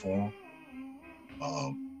platform,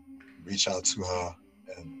 reach out to her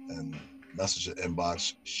and message her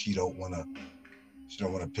inbox. She don't want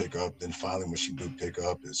to pick up. Then finally, when she do pick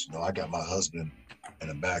up, is I got my husband in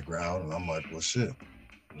the background, and I'm like, well, shit,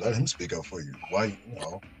 let him speak up for you. Why,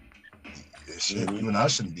 shit, you and I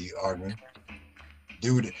shouldn't be arguing.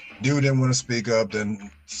 Dude didn't want to speak up. Then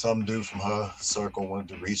some dude from her circle wanted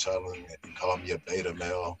to reach out and call me a beta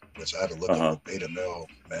male, which I had to look up what beta male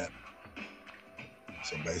meant.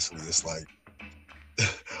 So basically, it's like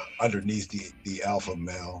underneath the alpha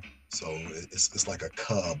male. So it's like a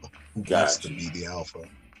cub who wants to be the alpha.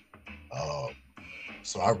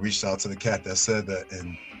 So I reached out to the cat that said that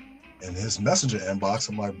in his messenger inbox.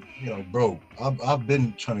 I'm like, bro, I've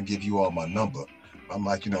been trying to give you all my number. I'm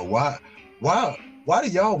like, why do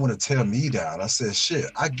y'all want to tear me down? I said, shit,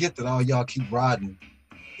 I get that all y'all keep riding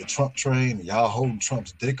the Trump train and y'all holding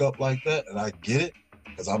Trump's dick up like that, and I get it,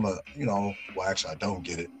 because I'm actually I don't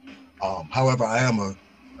get it. However, I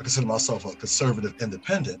consider myself a conservative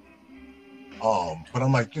independent. But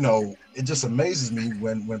I'm like, it just amazes me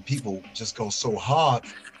when people just go so hard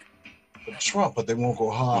for Trump, but they won't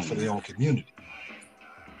go hard for their own community.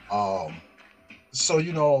 So,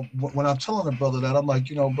 when I'm telling a brother that, I'm like,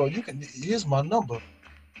 bro, here's my number. Why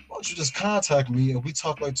don't you just contact me and we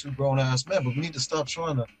talk like two grown ass men, but we need to stop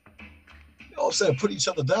trying to, put each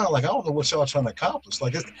other down. Like, I don't know what y'all trying to accomplish.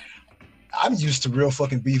 Like, I'm used to real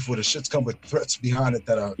fucking beef where the shit's come with threats behind it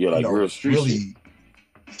that are, really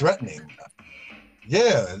threatening.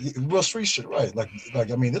 Yeah, real street shit, right? Like,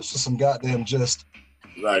 I mean, this was some goddamn just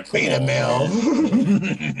beta male.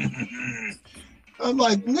 I'm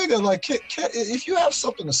like, nigga, like, if you have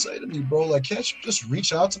something to say to me, bro, like, can't you just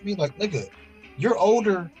reach out to me? Like, nigga, you're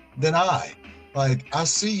older than I. Like, I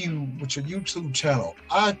see you with your YouTube channel.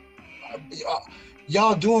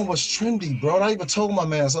 Y'all doing what's trendy, bro. And I even told my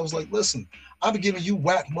man, so I was like, listen, I've been giving you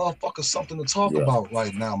whack motherfuckers something to talk about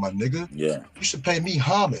right now, my nigga. Yeah. You should pay me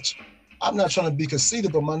homage. I'm not trying to be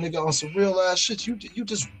conceited, but my nigga, on some real ass shit, you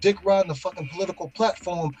just dick riding the fucking political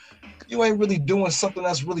platform. You ain't really doing something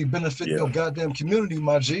that's really benefiting your goddamn community,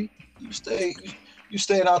 my G. You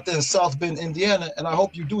staying out there in South Bend, Indiana, and I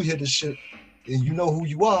hope you do hear this shit. And you know who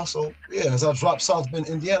you are. So yeah, as I drop South Bend,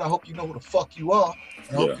 Indiana, I hope you know who the fuck you are.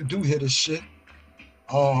 And I hope you do hear this shit.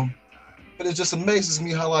 But it just amazes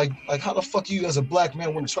me how like how the fuck you as a black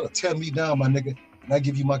man want to try to tear me down, my nigga, and I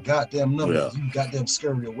give you my goddamn number, you goddamn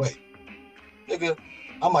scary away. Nigga,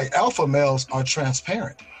 I'm like, alpha males are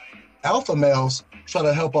transparent. Alpha males try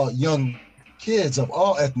to help out young kids of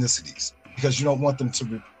all ethnicities because you don't want them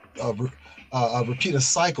to repeat a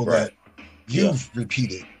cycle that you've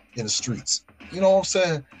repeated in the streets. You know what I'm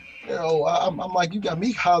saying? I'm like, you got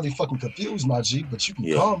me highly fucking confused, my G, but you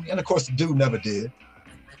can call me. And of course, the dude never did.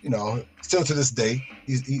 Still to this day,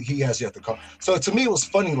 he has yet to call. So to me, it was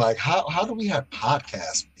funny, like, how do we have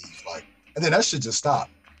podcast beef? Like, and then that shit just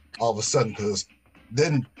stopped all of a sudden, because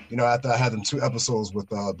then, after I had them 2 episodes with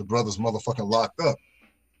the brothers motherfucking Locked Up,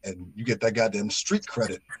 and you get that goddamn street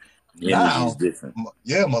credit. Now, is different.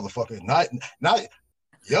 Yeah, motherfucker.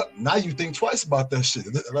 Now you think twice about that shit.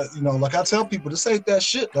 Like I tell people, this ain't that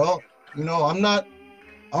shit, dog. I'm not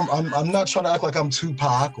trying to act like I'm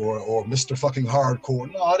Tupac or Mr. fucking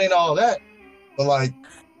Hardcore. No, it ain't all that. But like,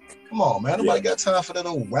 come on, man. Nobody got time for that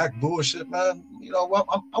old whack bullshit, man.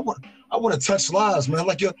 I want to touch lives, man.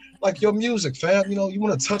 Like your music, fam. You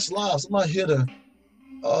want to touch lives. I'm not here to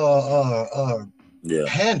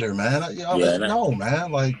pander, man. No,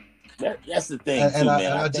 man. Like that's the thing, too,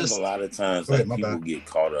 man. I think a lot of times people get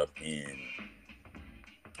caught up in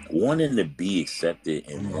wanting to be accepted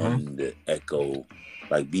and wanting to echo,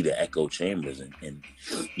 like be the echo chambers, and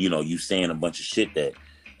you saying a bunch of shit that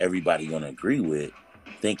everybody gonna agree with,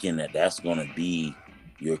 thinking that that's gonna be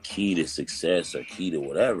your key to success or key to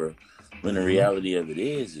whatever. When the reality of it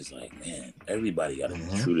is like, man, everybody gotta be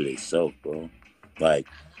true to themselves, bro. Like,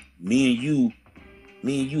 me and you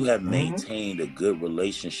me and you have maintained a good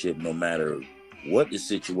relationship no matter what the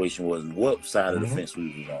situation was and what side of the fence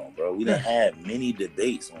we was on, bro. We done had many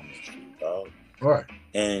debates on this shit, dog. Right.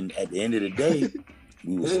 And at the end of the day,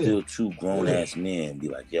 we were still two grown-ass men be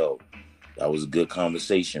like, yo, that was a good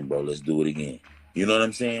conversation, bro. Let's do it again. You know what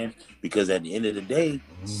I'm saying? Because at the end of the day,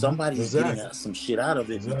 somebody's getting some shit out of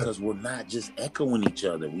it because we're not just echoing each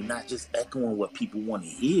other. We're not just echoing what people want to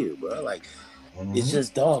hear, bro. Like, it's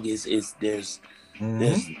just, dog,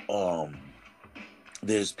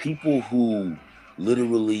 there's people who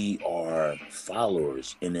literally are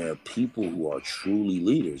followers, and there are people who are truly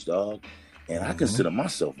leaders, dog. And I consider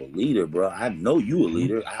myself a leader, bro. I know you a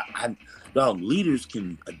leader. Dog, leaders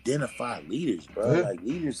can identify leaders, bro. Like,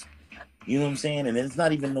 leaders, you know what I'm saying? And it's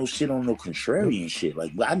not even no shit on no contrarian shit.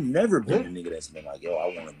 Like, I've never been a nigga that's been like, yo,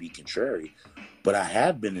 I want to be contrary. But I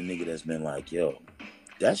have been a nigga that's been like, yo,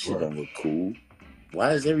 that shit don't look cool.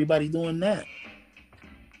 Why is everybody doing that?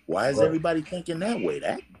 Why is everybody thinking that way?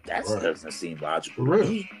 That doesn't seem logical to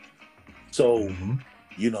me. So,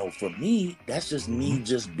 you know, for me, that's just me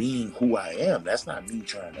just being who I am. That's not me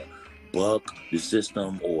trying to buck the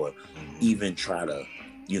system or even try to,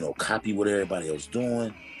 you know, copy what everybody else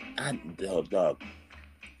doing. Dog,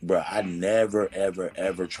 bro, I never, ever,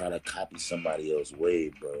 ever try to copy somebody else's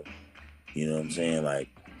wave, bro. You know what I'm saying? Like,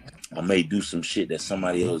 I may do some shit that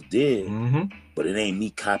somebody else did, but it ain't me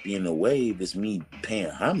copying the wave. It's me paying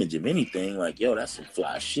homage. If anything, like, yo, that's some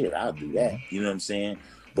fly shit. I'll do that. You know what I'm saying?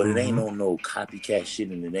 But it ain't no copycat shit,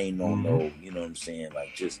 and it ain't no, you know what I'm saying?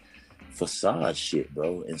 Like, just facade shit,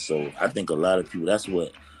 bro. And so I think a lot of people, that's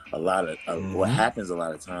what a lot of what happens a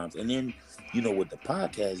lot of times. And then, you know, with the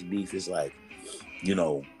podcast beef, it's like, you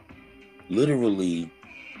know, literally,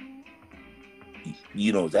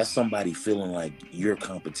 you know, that's somebody feeling like you're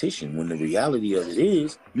competition, when the reality of it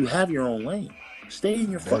is you have your own lane. Stay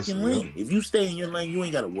in your fucking lane. If you stay in your lane, you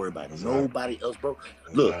ain't got to worry about nobody else, bro.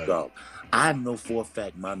 Look, dog, I know for a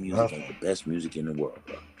fact my music ain't the best music in the world,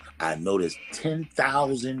 bro. I know there's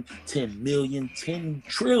 10,000, 10 million, 10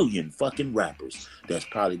 trillion fucking rappers that's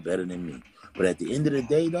probably better than me. But at the end of the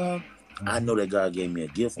day, dog, I know that God gave me a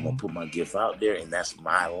gift. I'm going to put my gift out there, and that's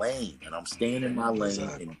my lane. And I'm staying in my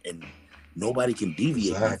lane, and nobody can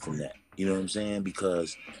deviate me from that. You know what I'm saying?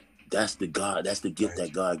 Because that's the gift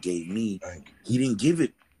that God gave me. He didn't give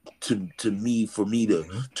it to me for me to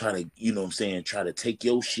try to, you know what I'm saying, try to take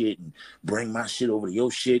your shit and bring my shit over to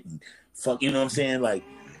your shit and fuck, you know what I'm saying? Like,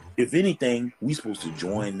 if anything, we supposed to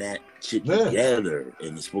join that shit together,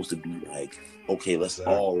 and it's supposed to be like, okay, let's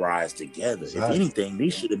all rise together. If anything, they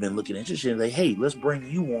should have been looking at your shit and like, hey, let's bring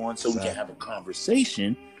you on so we can have a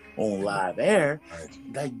conversation on live air.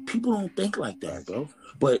 Like, people don't think like that, bro.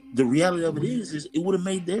 But the reality of it is it would have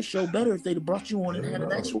made their show better if they'd have brought you on and had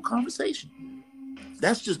an actual conversation.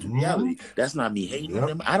 That's just the reality. That's not me hating on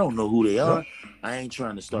them. I don't know who they are. I ain't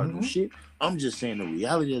trying to start no shit. I'm just saying the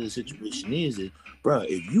reality of the situation is, bro,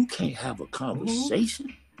 if you can't have a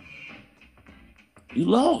conversation, you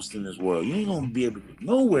lost in this world. You ain't gonna be able to get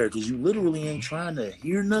nowhere because you literally ain't trying to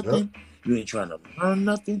hear nothing. You ain't trying to learn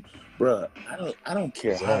nothing. Bro, I don't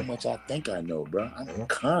care how much I think I know, bro. I'm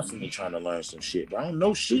constantly trying to learn some shit, bro. I don't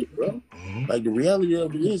know shit, bro. Like, the reality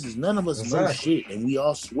of it is none of us know shit, and we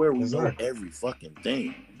all swear we know every fucking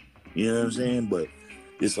thing. You know what I'm saying? But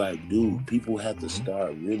it's like, dude, people have to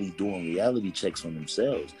start really doing reality checks on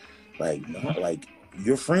themselves. Like, like,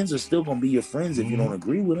 your friends are still gonna be your friends if you don't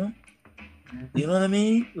agree with them. You know what I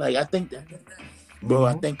mean? Like, I think that, bro.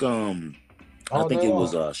 I think it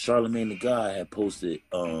was Charlemagne the God had posted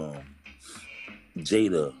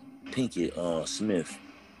Jada Pinkett Smith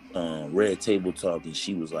Red Table Talk, and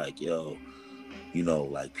she was like, yo, you know,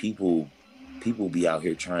 like, people be out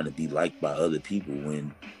here trying to be liked by other people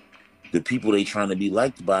when the people they trying to be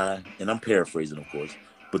liked by, and I'm paraphrasing, of course,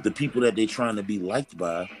 but the people that they trying to be liked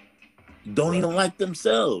by don't even like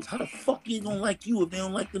themselves. How the fuck you gonna like you if they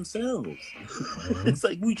don't like themselves? It's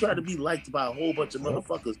like we try to be liked by a whole bunch of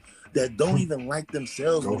motherfuckers that don't even like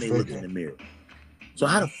themselves when they look in the mirror. So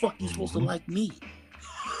how the fuck you supposed to like me?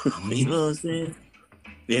 You know what I'm saying?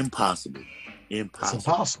 Impossible. It's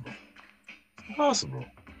impossible. You know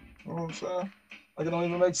what I'm saying? Like, it don't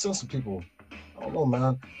even make sense to people. I don't know,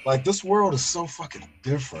 man. Like, this world is so fucking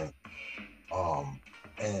different.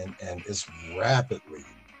 And it's rapidly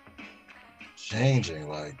changing.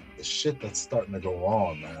 Like, the shit that's starting to go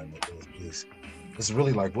on, man, it's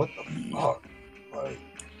really like, what the fuck? Like,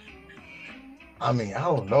 I mean, I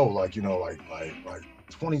don't know, like, you know, like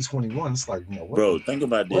 2021, it's like, you know, bro, think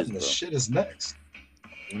about this, bro. Shit is next.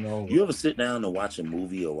 You know, you ever sit down and watch a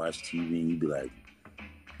movie or watch TV and you be like,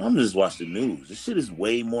 I'm just watch the news. This shit is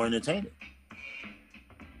way more entertaining.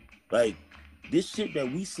 Like, this shit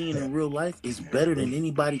that we seeing in real life is better than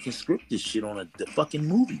anybody can script this shit on the fucking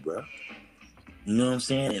movie, bro. You know what I'm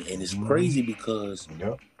saying? And it's crazy because,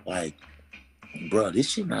 like, bro, this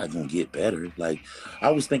shit not gonna get better. Like, I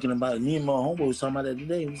was thinking about it. Me and my homeboy was talking about that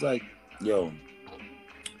today. It was like, yo,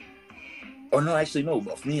 or no, actually, no.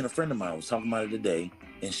 Me and a friend of mine was talking about it today,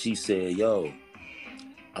 and she said, yo,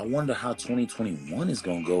 I wonder how 2021 is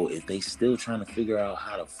gonna go if they still trying to figure out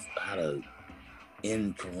how to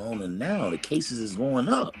end Corona now. The cases is going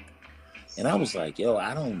up. And I was like, yo,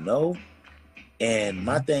 I don't know. And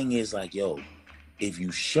my thing is like, yo, if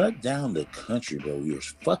you shut down the country, bro, you're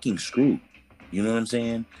fucking screwed. You know what I'm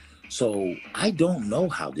saying? So I don't know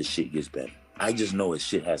how this shit gets better. I just know this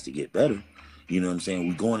shit has to get better. You know what I'm saying?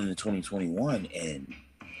 We're going into 2021 and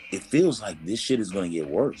it feels like this shit is going to get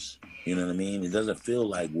worse. You know what I mean? It doesn't feel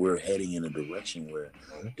like we're heading in a direction where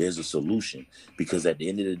there's a solution. Because at the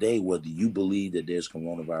end of the day, whether you believe that there's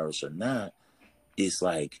coronavirus or not, it's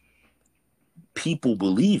like people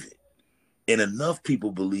believe it. And enough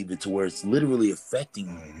people believe it to where it's literally affecting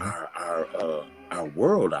our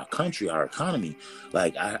world, our country, our economy.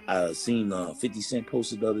 Like I seen 50 Cent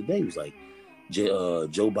posted the other day. It was like Joe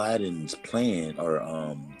Biden's plan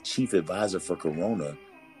or chief advisor for Corona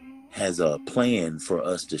has a plan for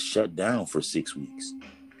us to shut down for 6 weeks.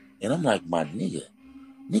 And I'm like, my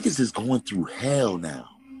niggas is going through hell now.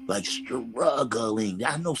 Like struggling.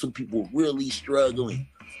 I know some people really struggling.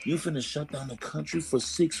 You finna shut down the country for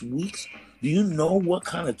 6 weeks? Do you know what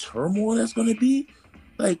kind of turmoil that's gonna be?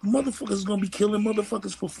 Like, motherfuckers is gonna be killing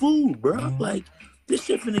motherfuckers for food, bro. Like, this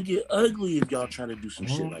shit finna get ugly if y'all try to do some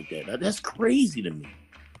shit like that. That's crazy to me.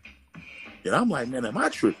 And I'm like, man, am I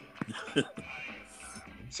tripping? I'm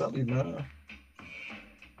telling you, man.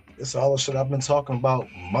 It's all the shit I've been talking about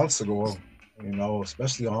months ago, you know,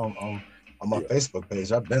 especially on my Facebook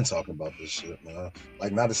page. I've been talking about this shit, man.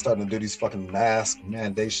 Like, now they're starting to do these fucking mask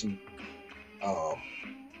mandation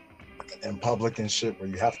in public and shit, where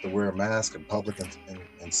you have to wear a mask in public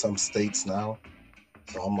in some states now.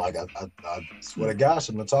 So I'm like, I swear to gosh,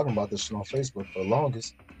 I've been talking about this shit on Facebook for the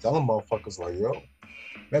longest, telling motherfuckers like, yo,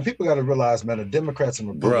 man, people got to realize, man, the Democrats and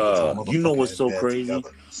Republicans, bruh, you know what's so crazy?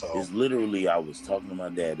 Together, so. It's literally, I was talking to my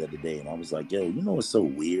dad the other day, and I was like, yo, you know what's so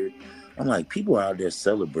weird? I'm like, people are out there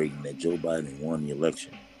celebrating that Joe Biden won the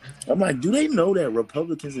election. I'm like, do they know that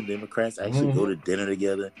Republicans and Democrats actually go to dinner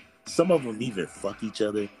together? Some of them even fuck each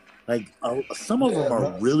other. Like, some of them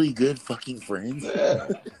are really good fucking friends. Yeah.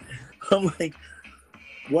 I'm like,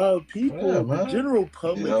 while people, the general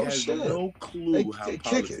public has no clue how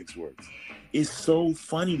politics works. It's so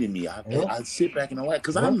funny to me. I sit back and I like,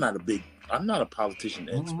 because I'm not a politician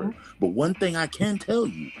expert. But one thing I can tell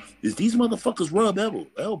you is these motherfuckers rub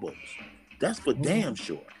elbows. That's for damn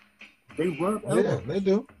sure. They rub elbows. Yeah, they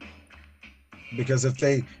do. Because if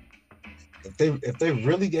they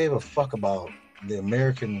really gave a fuck about the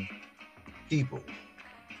American people,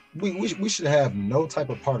 we should have no type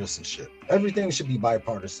of partisanship. Everything should be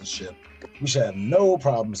bipartisanship. We should have no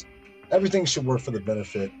problems. Everything should work for the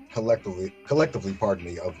benefit collectively,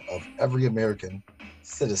 of every American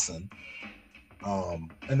citizen.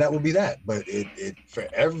 And that would be that. But it for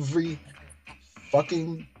every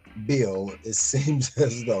fucking bill, it seems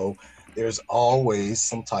as though there's always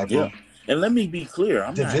some type of and let me be clear,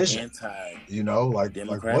 I'm division. Not anti, you know, like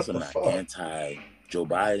Democrats. Like, I'm not anti Joe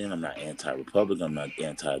Biden. I'm not anti-Republican. I'm not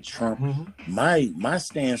anti-Trump. My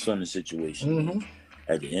stance on the situation is,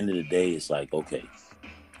 at the end of the day, it's like, okay,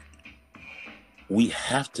 we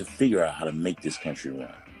have to figure out how to make this country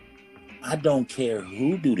run. I don't care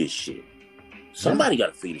who do this shit. Somebody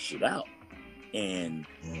got to figure this shit out. And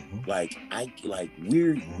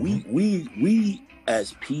we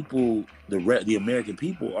as people, the American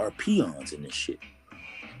people, are peons in this shit.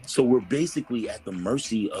 So we're basically at the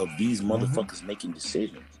mercy of these motherfuckers making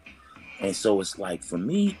decisions. And so it's like, for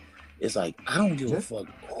me, it's like, I don't give a fuck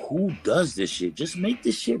who does this shit. Just make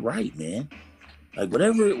this shit right, man. Like,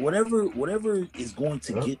 whatever is going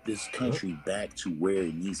to get this country back to where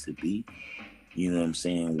it needs to be. You know what I'm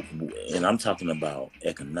saying? And I'm talking about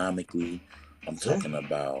economically. I'm talking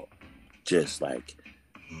about just like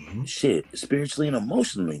shit, spiritually and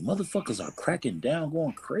emotionally. Motherfuckers are cracking down,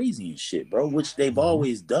 going crazy and shit, bro, which they've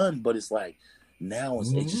always done. But it's like, now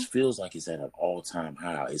it just feels like it's at an all-time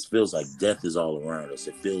high. It feels like death is all around us.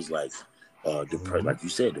 It feels like, like you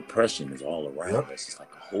said, depression is all around us. It's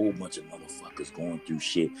like a whole bunch of motherfuckers going through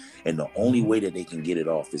shit. And the only way that they can get it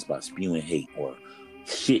off is by spewing hate or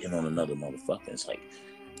shitting on another motherfucker. It's like,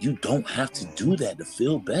 you don't have to do that to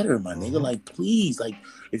feel better, my nigga. Like, please, like,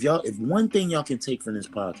 if one thing y'all can take from this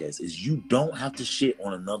podcast is you don't have to shit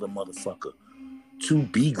on another motherfucker to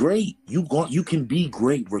be great. You can be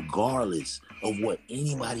great regardless of what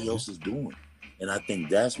anybody else is doing. And I think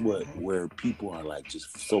that's where people are like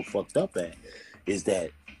just so fucked up at, is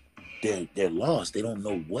that they're lost. They don't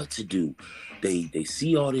know what to do. They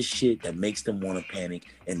see all this shit that makes them want to panic,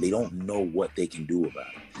 and they don't know what they can do about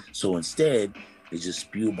it. So instead, they just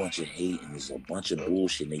spew a bunch of hate, and there's a bunch of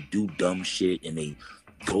bullshit, and they do dumb shit, and they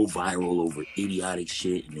go viral over idiotic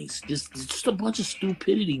shit, and it's just a bunch of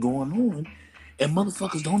stupidity going on, and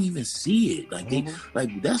motherfuckers don't even see it.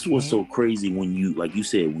 Like that's what's so crazy when you, like you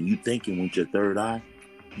said, when you thinking with your third eye,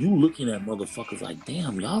 you looking at motherfuckers like,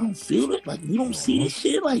 damn, y'all don't feel it? Like, you don't see this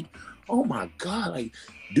shit? Like, oh my God, like,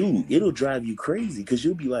 dude, it'll drive you crazy, because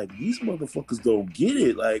you'll be like, these motherfuckers don't get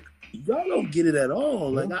it. Like, y'all don't get it at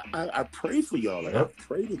all. Like, I pray for y'all. Like, I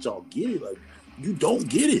pray that y'all get it. Like, you don't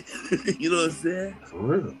get it. You know what I'm saying? For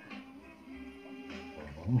real.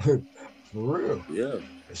 For real. Yeah.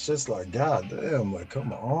 It's just like, God damn, like,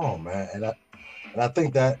 come on, man. And I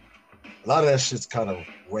think that a lot of that shit's kind of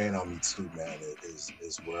weighing on me too, man.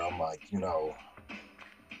 Is where I'm like, you know,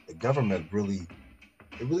 the government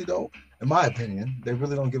they really don't, in my opinion, they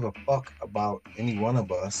really don't give a fuck about any one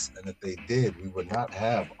of us. And if they did, we would not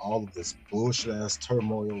have all of this bullshit ass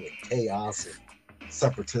turmoil and chaos and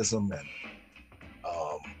separatism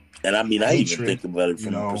and I mean, hatred, I even think about it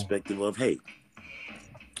from the perspective of, hey,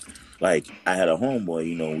 like, I had a homeboy,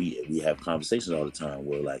 you know, we have conversations all the time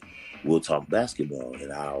where, like, we'll talk basketball,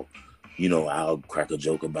 and I'll crack a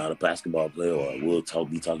joke about a basketball player, or we'll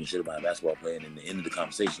be talking shit about a basketball player, and in the end of the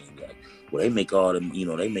conversation, he'll be like, well, they make all them, you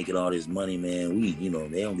know, they making all this money, man. We, you know,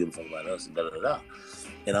 they don't give a fuck about us, and da da da da.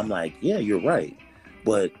 And I'm like, yeah, you're right.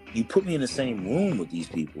 But you put me in the same room with these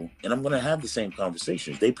people, and I'm going to have the same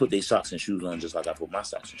conversations. They put their socks and shoes on just like I put my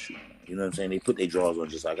socks and shoes on. You know what I'm saying? They put their drawers on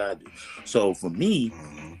just like I do. So for me,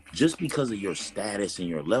 just because of your status and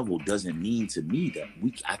your level doesn't mean to me that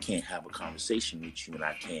I can't have a conversation with you, and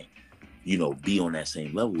I can't, you know, be on that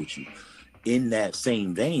same level with you. In that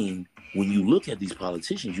same vein, when you look at these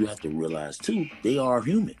politicians, you have to realize, too, they are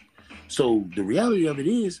human. So the reality of it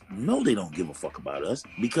is, no, they don't give a fuck about us,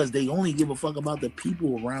 because they only give a fuck about the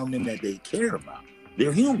people around them that they care about.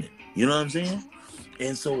 They're human. You know what I'm saying?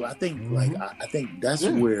 And so I think, like, I think that's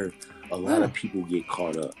where a lot of people get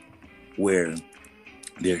caught up, where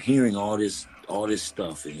they're hearing all this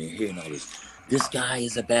stuff, and they're hearing all this guy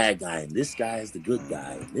is a bad guy, and this guy is the good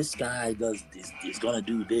guy, and this guy is gonna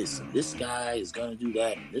do this, and this guy is gonna do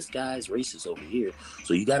that, and this guy is racist over here,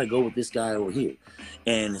 so you gotta go with this guy over here.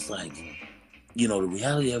 And it's like, you know, the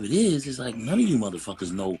reality of it is like, none of you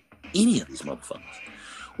motherfuckers know any of these motherfuckers.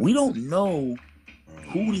 We don't know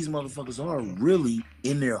who these motherfuckers are really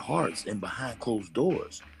in their hearts and behind closed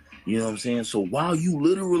doors. You know what I'm saying? So while you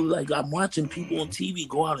literally, like, I'm watching people on TV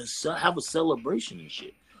go out and have a celebration and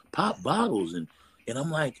shit, pop bottles, and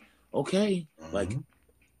I'm like, okay, like,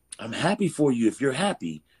 I'm happy for you if you're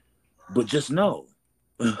happy, but just know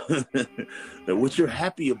that what you're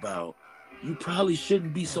happy about, you probably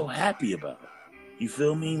shouldn't be so happy about. You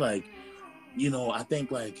feel me? Like, you know, I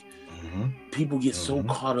think, like, people get so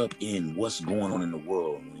caught up in what's going on in the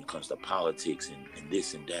world when it comes to politics and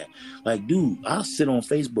this and that. Like, dude, I'll sit on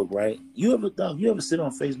Facebook, right? You ever sit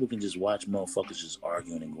on Facebook and just watch motherfuckers just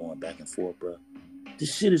arguing and going back and forth, bro?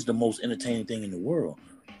 This shit is the most entertaining thing in the world.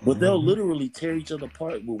 But they'll literally tear each other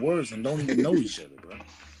apart with words and don't even know each other, bro.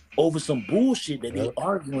 Over some bullshit that they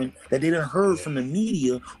arguing that they done heard from the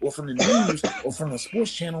media or from the news or from the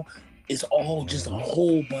sports channel. It's all just a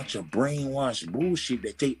whole bunch of brainwashed bullshit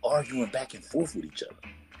that they arguing back and forth with each other.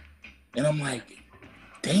 And I'm like,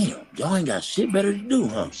 damn, y'all ain't got shit better to do,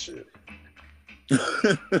 huh?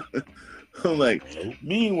 I'm like,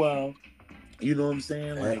 meanwhile, you know what I'm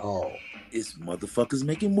saying? Like, it's motherfuckers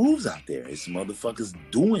making moves out there. It's motherfuckers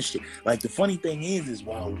doing shit. Like, the funny thing is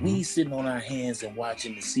while we sitting on our hands and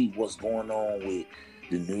watching to see what's going on with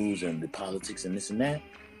the news and the politics and this and that,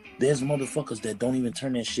 there's motherfuckers that don't even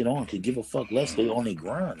turn that shit on, could give a fuck less. They on their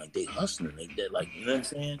grind, like, they hustling, they like, you know what I'm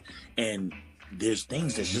saying? And there's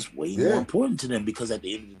things that's just way more important to them, because at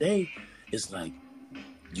the end of the day, it's like,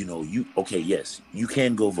 you know, yes, you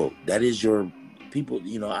can go vote. That is your people.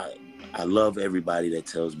 You know, I love everybody that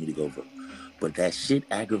tells me to go vote, but that shit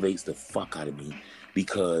aggravates the fuck out of me,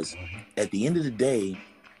 because at the end of the day,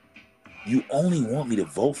 you only want me to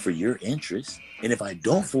vote for your interest. And if I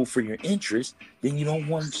don't vote for your interest, then you don't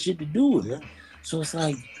want shit to do with it. So it's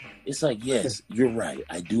like, yes, you're right.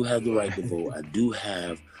 I do have the right to vote. I do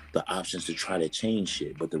have the options to try to change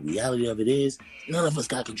shit. But the reality of it is, none of us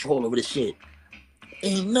got control over the shit.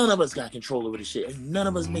 Ain't none of us got control over the shit. Ain't none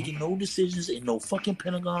of us making no decisions in no fucking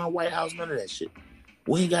Pentagon, White House, none of that shit.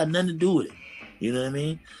 We ain't got nothing to do with it. You know what I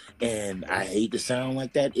mean? And I hate to sound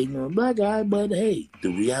like that ignorant black guy, but hey, the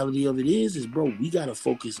reality of it is bro, we gotta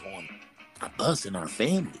focus on us and our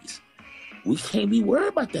families. We can't be worried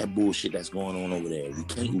about that bullshit that's going on over there.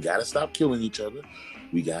 We gotta stop killing each other.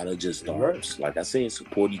 We gotta just start, like I said,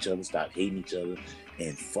 support each other, stop hating each other,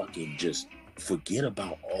 and fucking just forget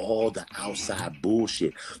about all the outside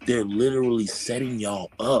bullshit. They're literally setting y'all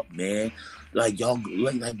up, man. Like y'all,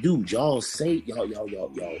 like dude, y'all say y'all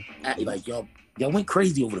went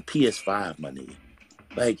crazy over the PS5, my nigga.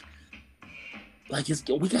 Like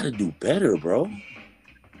we gotta do better, bro.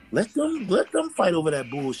 Let them fight over that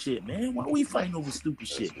bullshit, man. Why are we fighting over stupid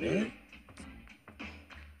shit, man?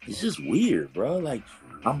 It's just weird, bro. Like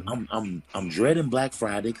I'm dreading Black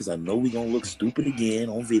Friday because I know we gonna look stupid again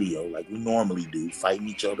on video like we normally do, fighting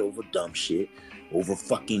each other over dumb shit, over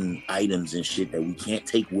fucking items and shit that we can't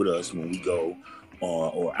take with us when we go,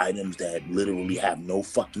 or items that literally have no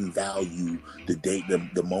fucking value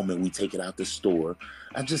the moment we take it out the store.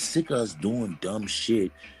 I'm just sick of us doing dumb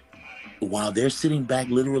shit while they're sitting back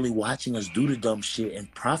literally watching us do the dumb shit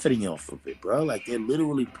and profiting off of it, bro. Like they're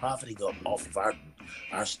literally profiting off of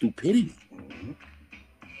our stupidity.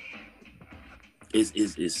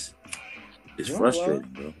 It's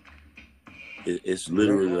frustrating, bro. It's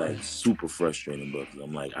literally like super frustrating, bro. Cause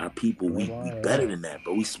I'm like, our people, we better than that,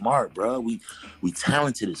 bro. We smart, bro. We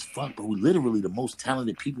talented as fuck, but we literally the most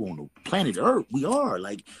talented people on the planet Earth. We are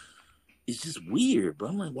like, it's just weird, bro.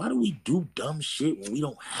 I'm like, why do we do dumb shit when we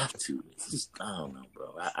don't have to? It's just, I don't know,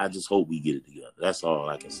 bro. I just hope we get it together. That's all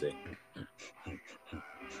I can say.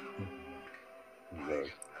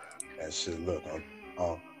 Look, and shit, look,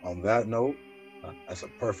 on that note, that's a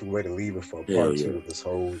perfect way to leave it for part 2 of this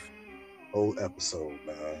whole episode,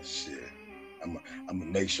 man. Shit. I'm gonna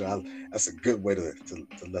make sure that's a good way to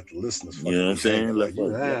let the listeners, you know what I'm saying? Like,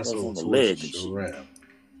 you assholes on the ledge and shit.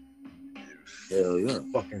 Hell yeah.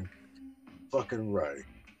 Fucking right.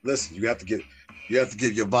 Listen, you have to give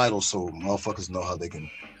your vitals so motherfuckers know how they can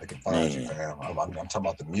find you, fam. I'm talking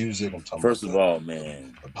about the music. I'm talking first about of all,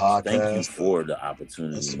 man, the podcast. Thank you for the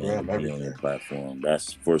opportunity, Instagram, man, to be on your platform.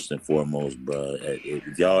 That's first and foremost, bro.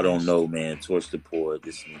 If y'all don't know, man, Torch the Poet,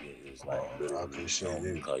 this nigga is like literally, I appreciate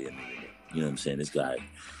it. Call you a nigga. You know what I'm saying? This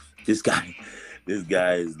guy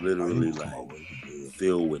is literally like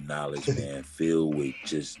filled with knowledge, man. Filled with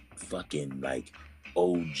just fucking like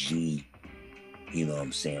OG. You know what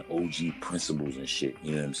I'm saying? OG principles and shit.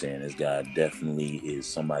 You know what I'm saying? This guy definitely is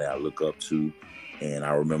somebody I look up to. And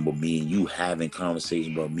I remember me and you having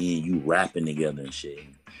conversations about me and you rapping together and shit.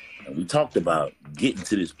 And we talked about getting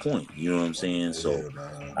to this point. You know what I'm saying? So,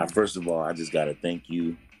 first of all, I just got to thank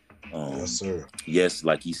you. Yes, sir. Yes,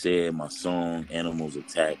 like he said, my song Animals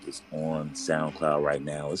Attack is on SoundCloud right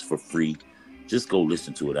now. It's for free. Just go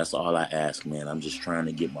listen to it. That's all I ask, man. I'm just trying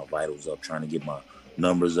to get my vitals up, trying to get my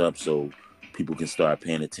numbers up so people can start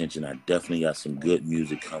paying attention. I definitely got some good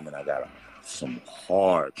music coming. I got some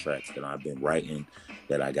hard tracks that I've been writing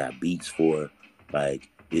that I got beats for. Like,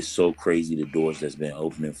 it's so crazy the doors that's been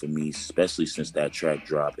opening for me, especially since that track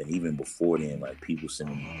dropped. And even before then, like people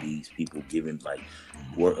sending me beats, people giving like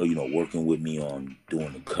working with me on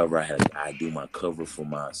doing the cover. I do my cover for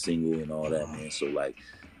my single and all that, man. So like,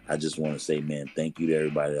 I just want to say, man, thank you to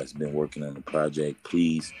everybody that's been working on the project.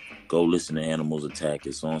 Please go listen to Animals Attack.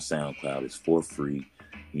 It's on SoundCloud. It's for free.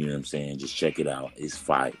 You know what I'm saying? Just check it out. It's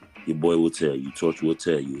fire. Your boy will tell you. Torch will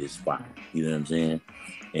tell you. It's fire. You know what I'm saying?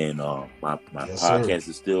 And my podcast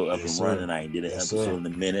is still up and running. I ain't did an episode in a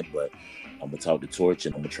minute, but I'm going to talk to Torch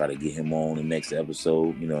and I'm going to try to get him on the next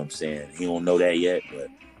episode. You know what I'm saying? He don't know that yet, but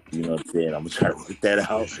you know what I'm saying? I'm going to try to work that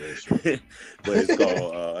out. But it's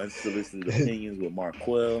called Unsolicited Opinions with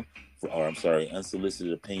Marquel.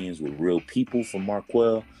 Unsolicited Opinions with Real People from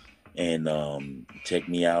Marquel. And check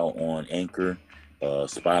me out on Anchor,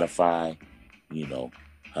 Spotify,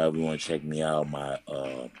 however you want to check me out. My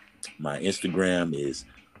Instagram is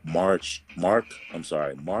Mark, MARQ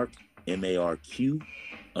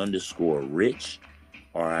 _Rich,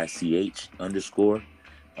 RICH _.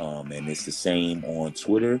 And it's the same on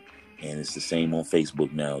Twitter and it's the same on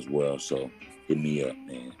Facebook now as well. So hit me up,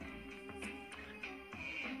 man.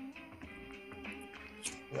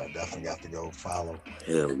 Yeah, I definitely got to go follow.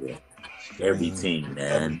 Hell yeah. Every team,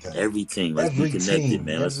 man. Every team. Let's be connected,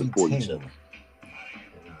 man. Let's support each other.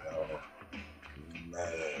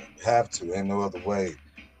 Man, have to. Ain't no other way.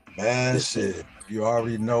 Man, shit. You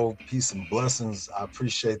already know. Peace and blessings. I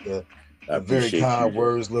appreciate the very kind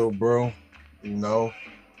words, little bro.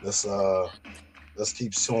 Let's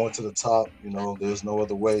keep soaring to the top. There's no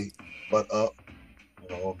other way but up. You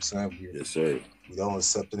know what I'm saying? Yes, sir. We don't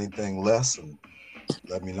accept anything less. And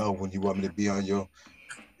let me know when you want me to be on your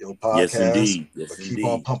your podcast. Yes, indeed. Yes, but indeed. Keep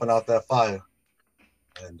on pumping out that fire.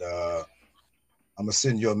 And I'm gonna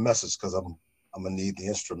send you a message because I'm gonna need the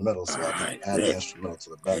instrumental so I can add the instrumental to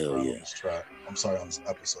the background of this track. I'm sorry, on this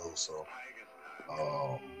episode. So,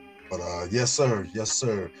 yes,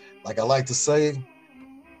 sir. Like I like to say,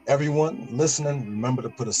 everyone listening, remember to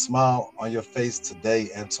put a smile on your face today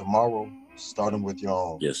and tomorrow, starting with your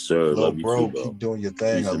own. Yes, sir. Little Love you bro, too, bro. keep doing your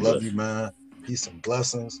thing. Peace I love you, man. Peace and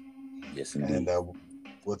blessings. Yes, indeed. And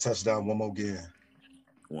we'll touch down one more again.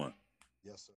 One.